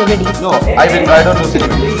losing your wedding? No, I don't lose it.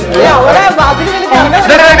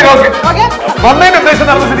 വന്നതിന് ഉദ്ദേശം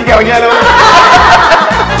നടന്ന സ്ഥിതിക്ക് ഇറങ്ങിയാലോ?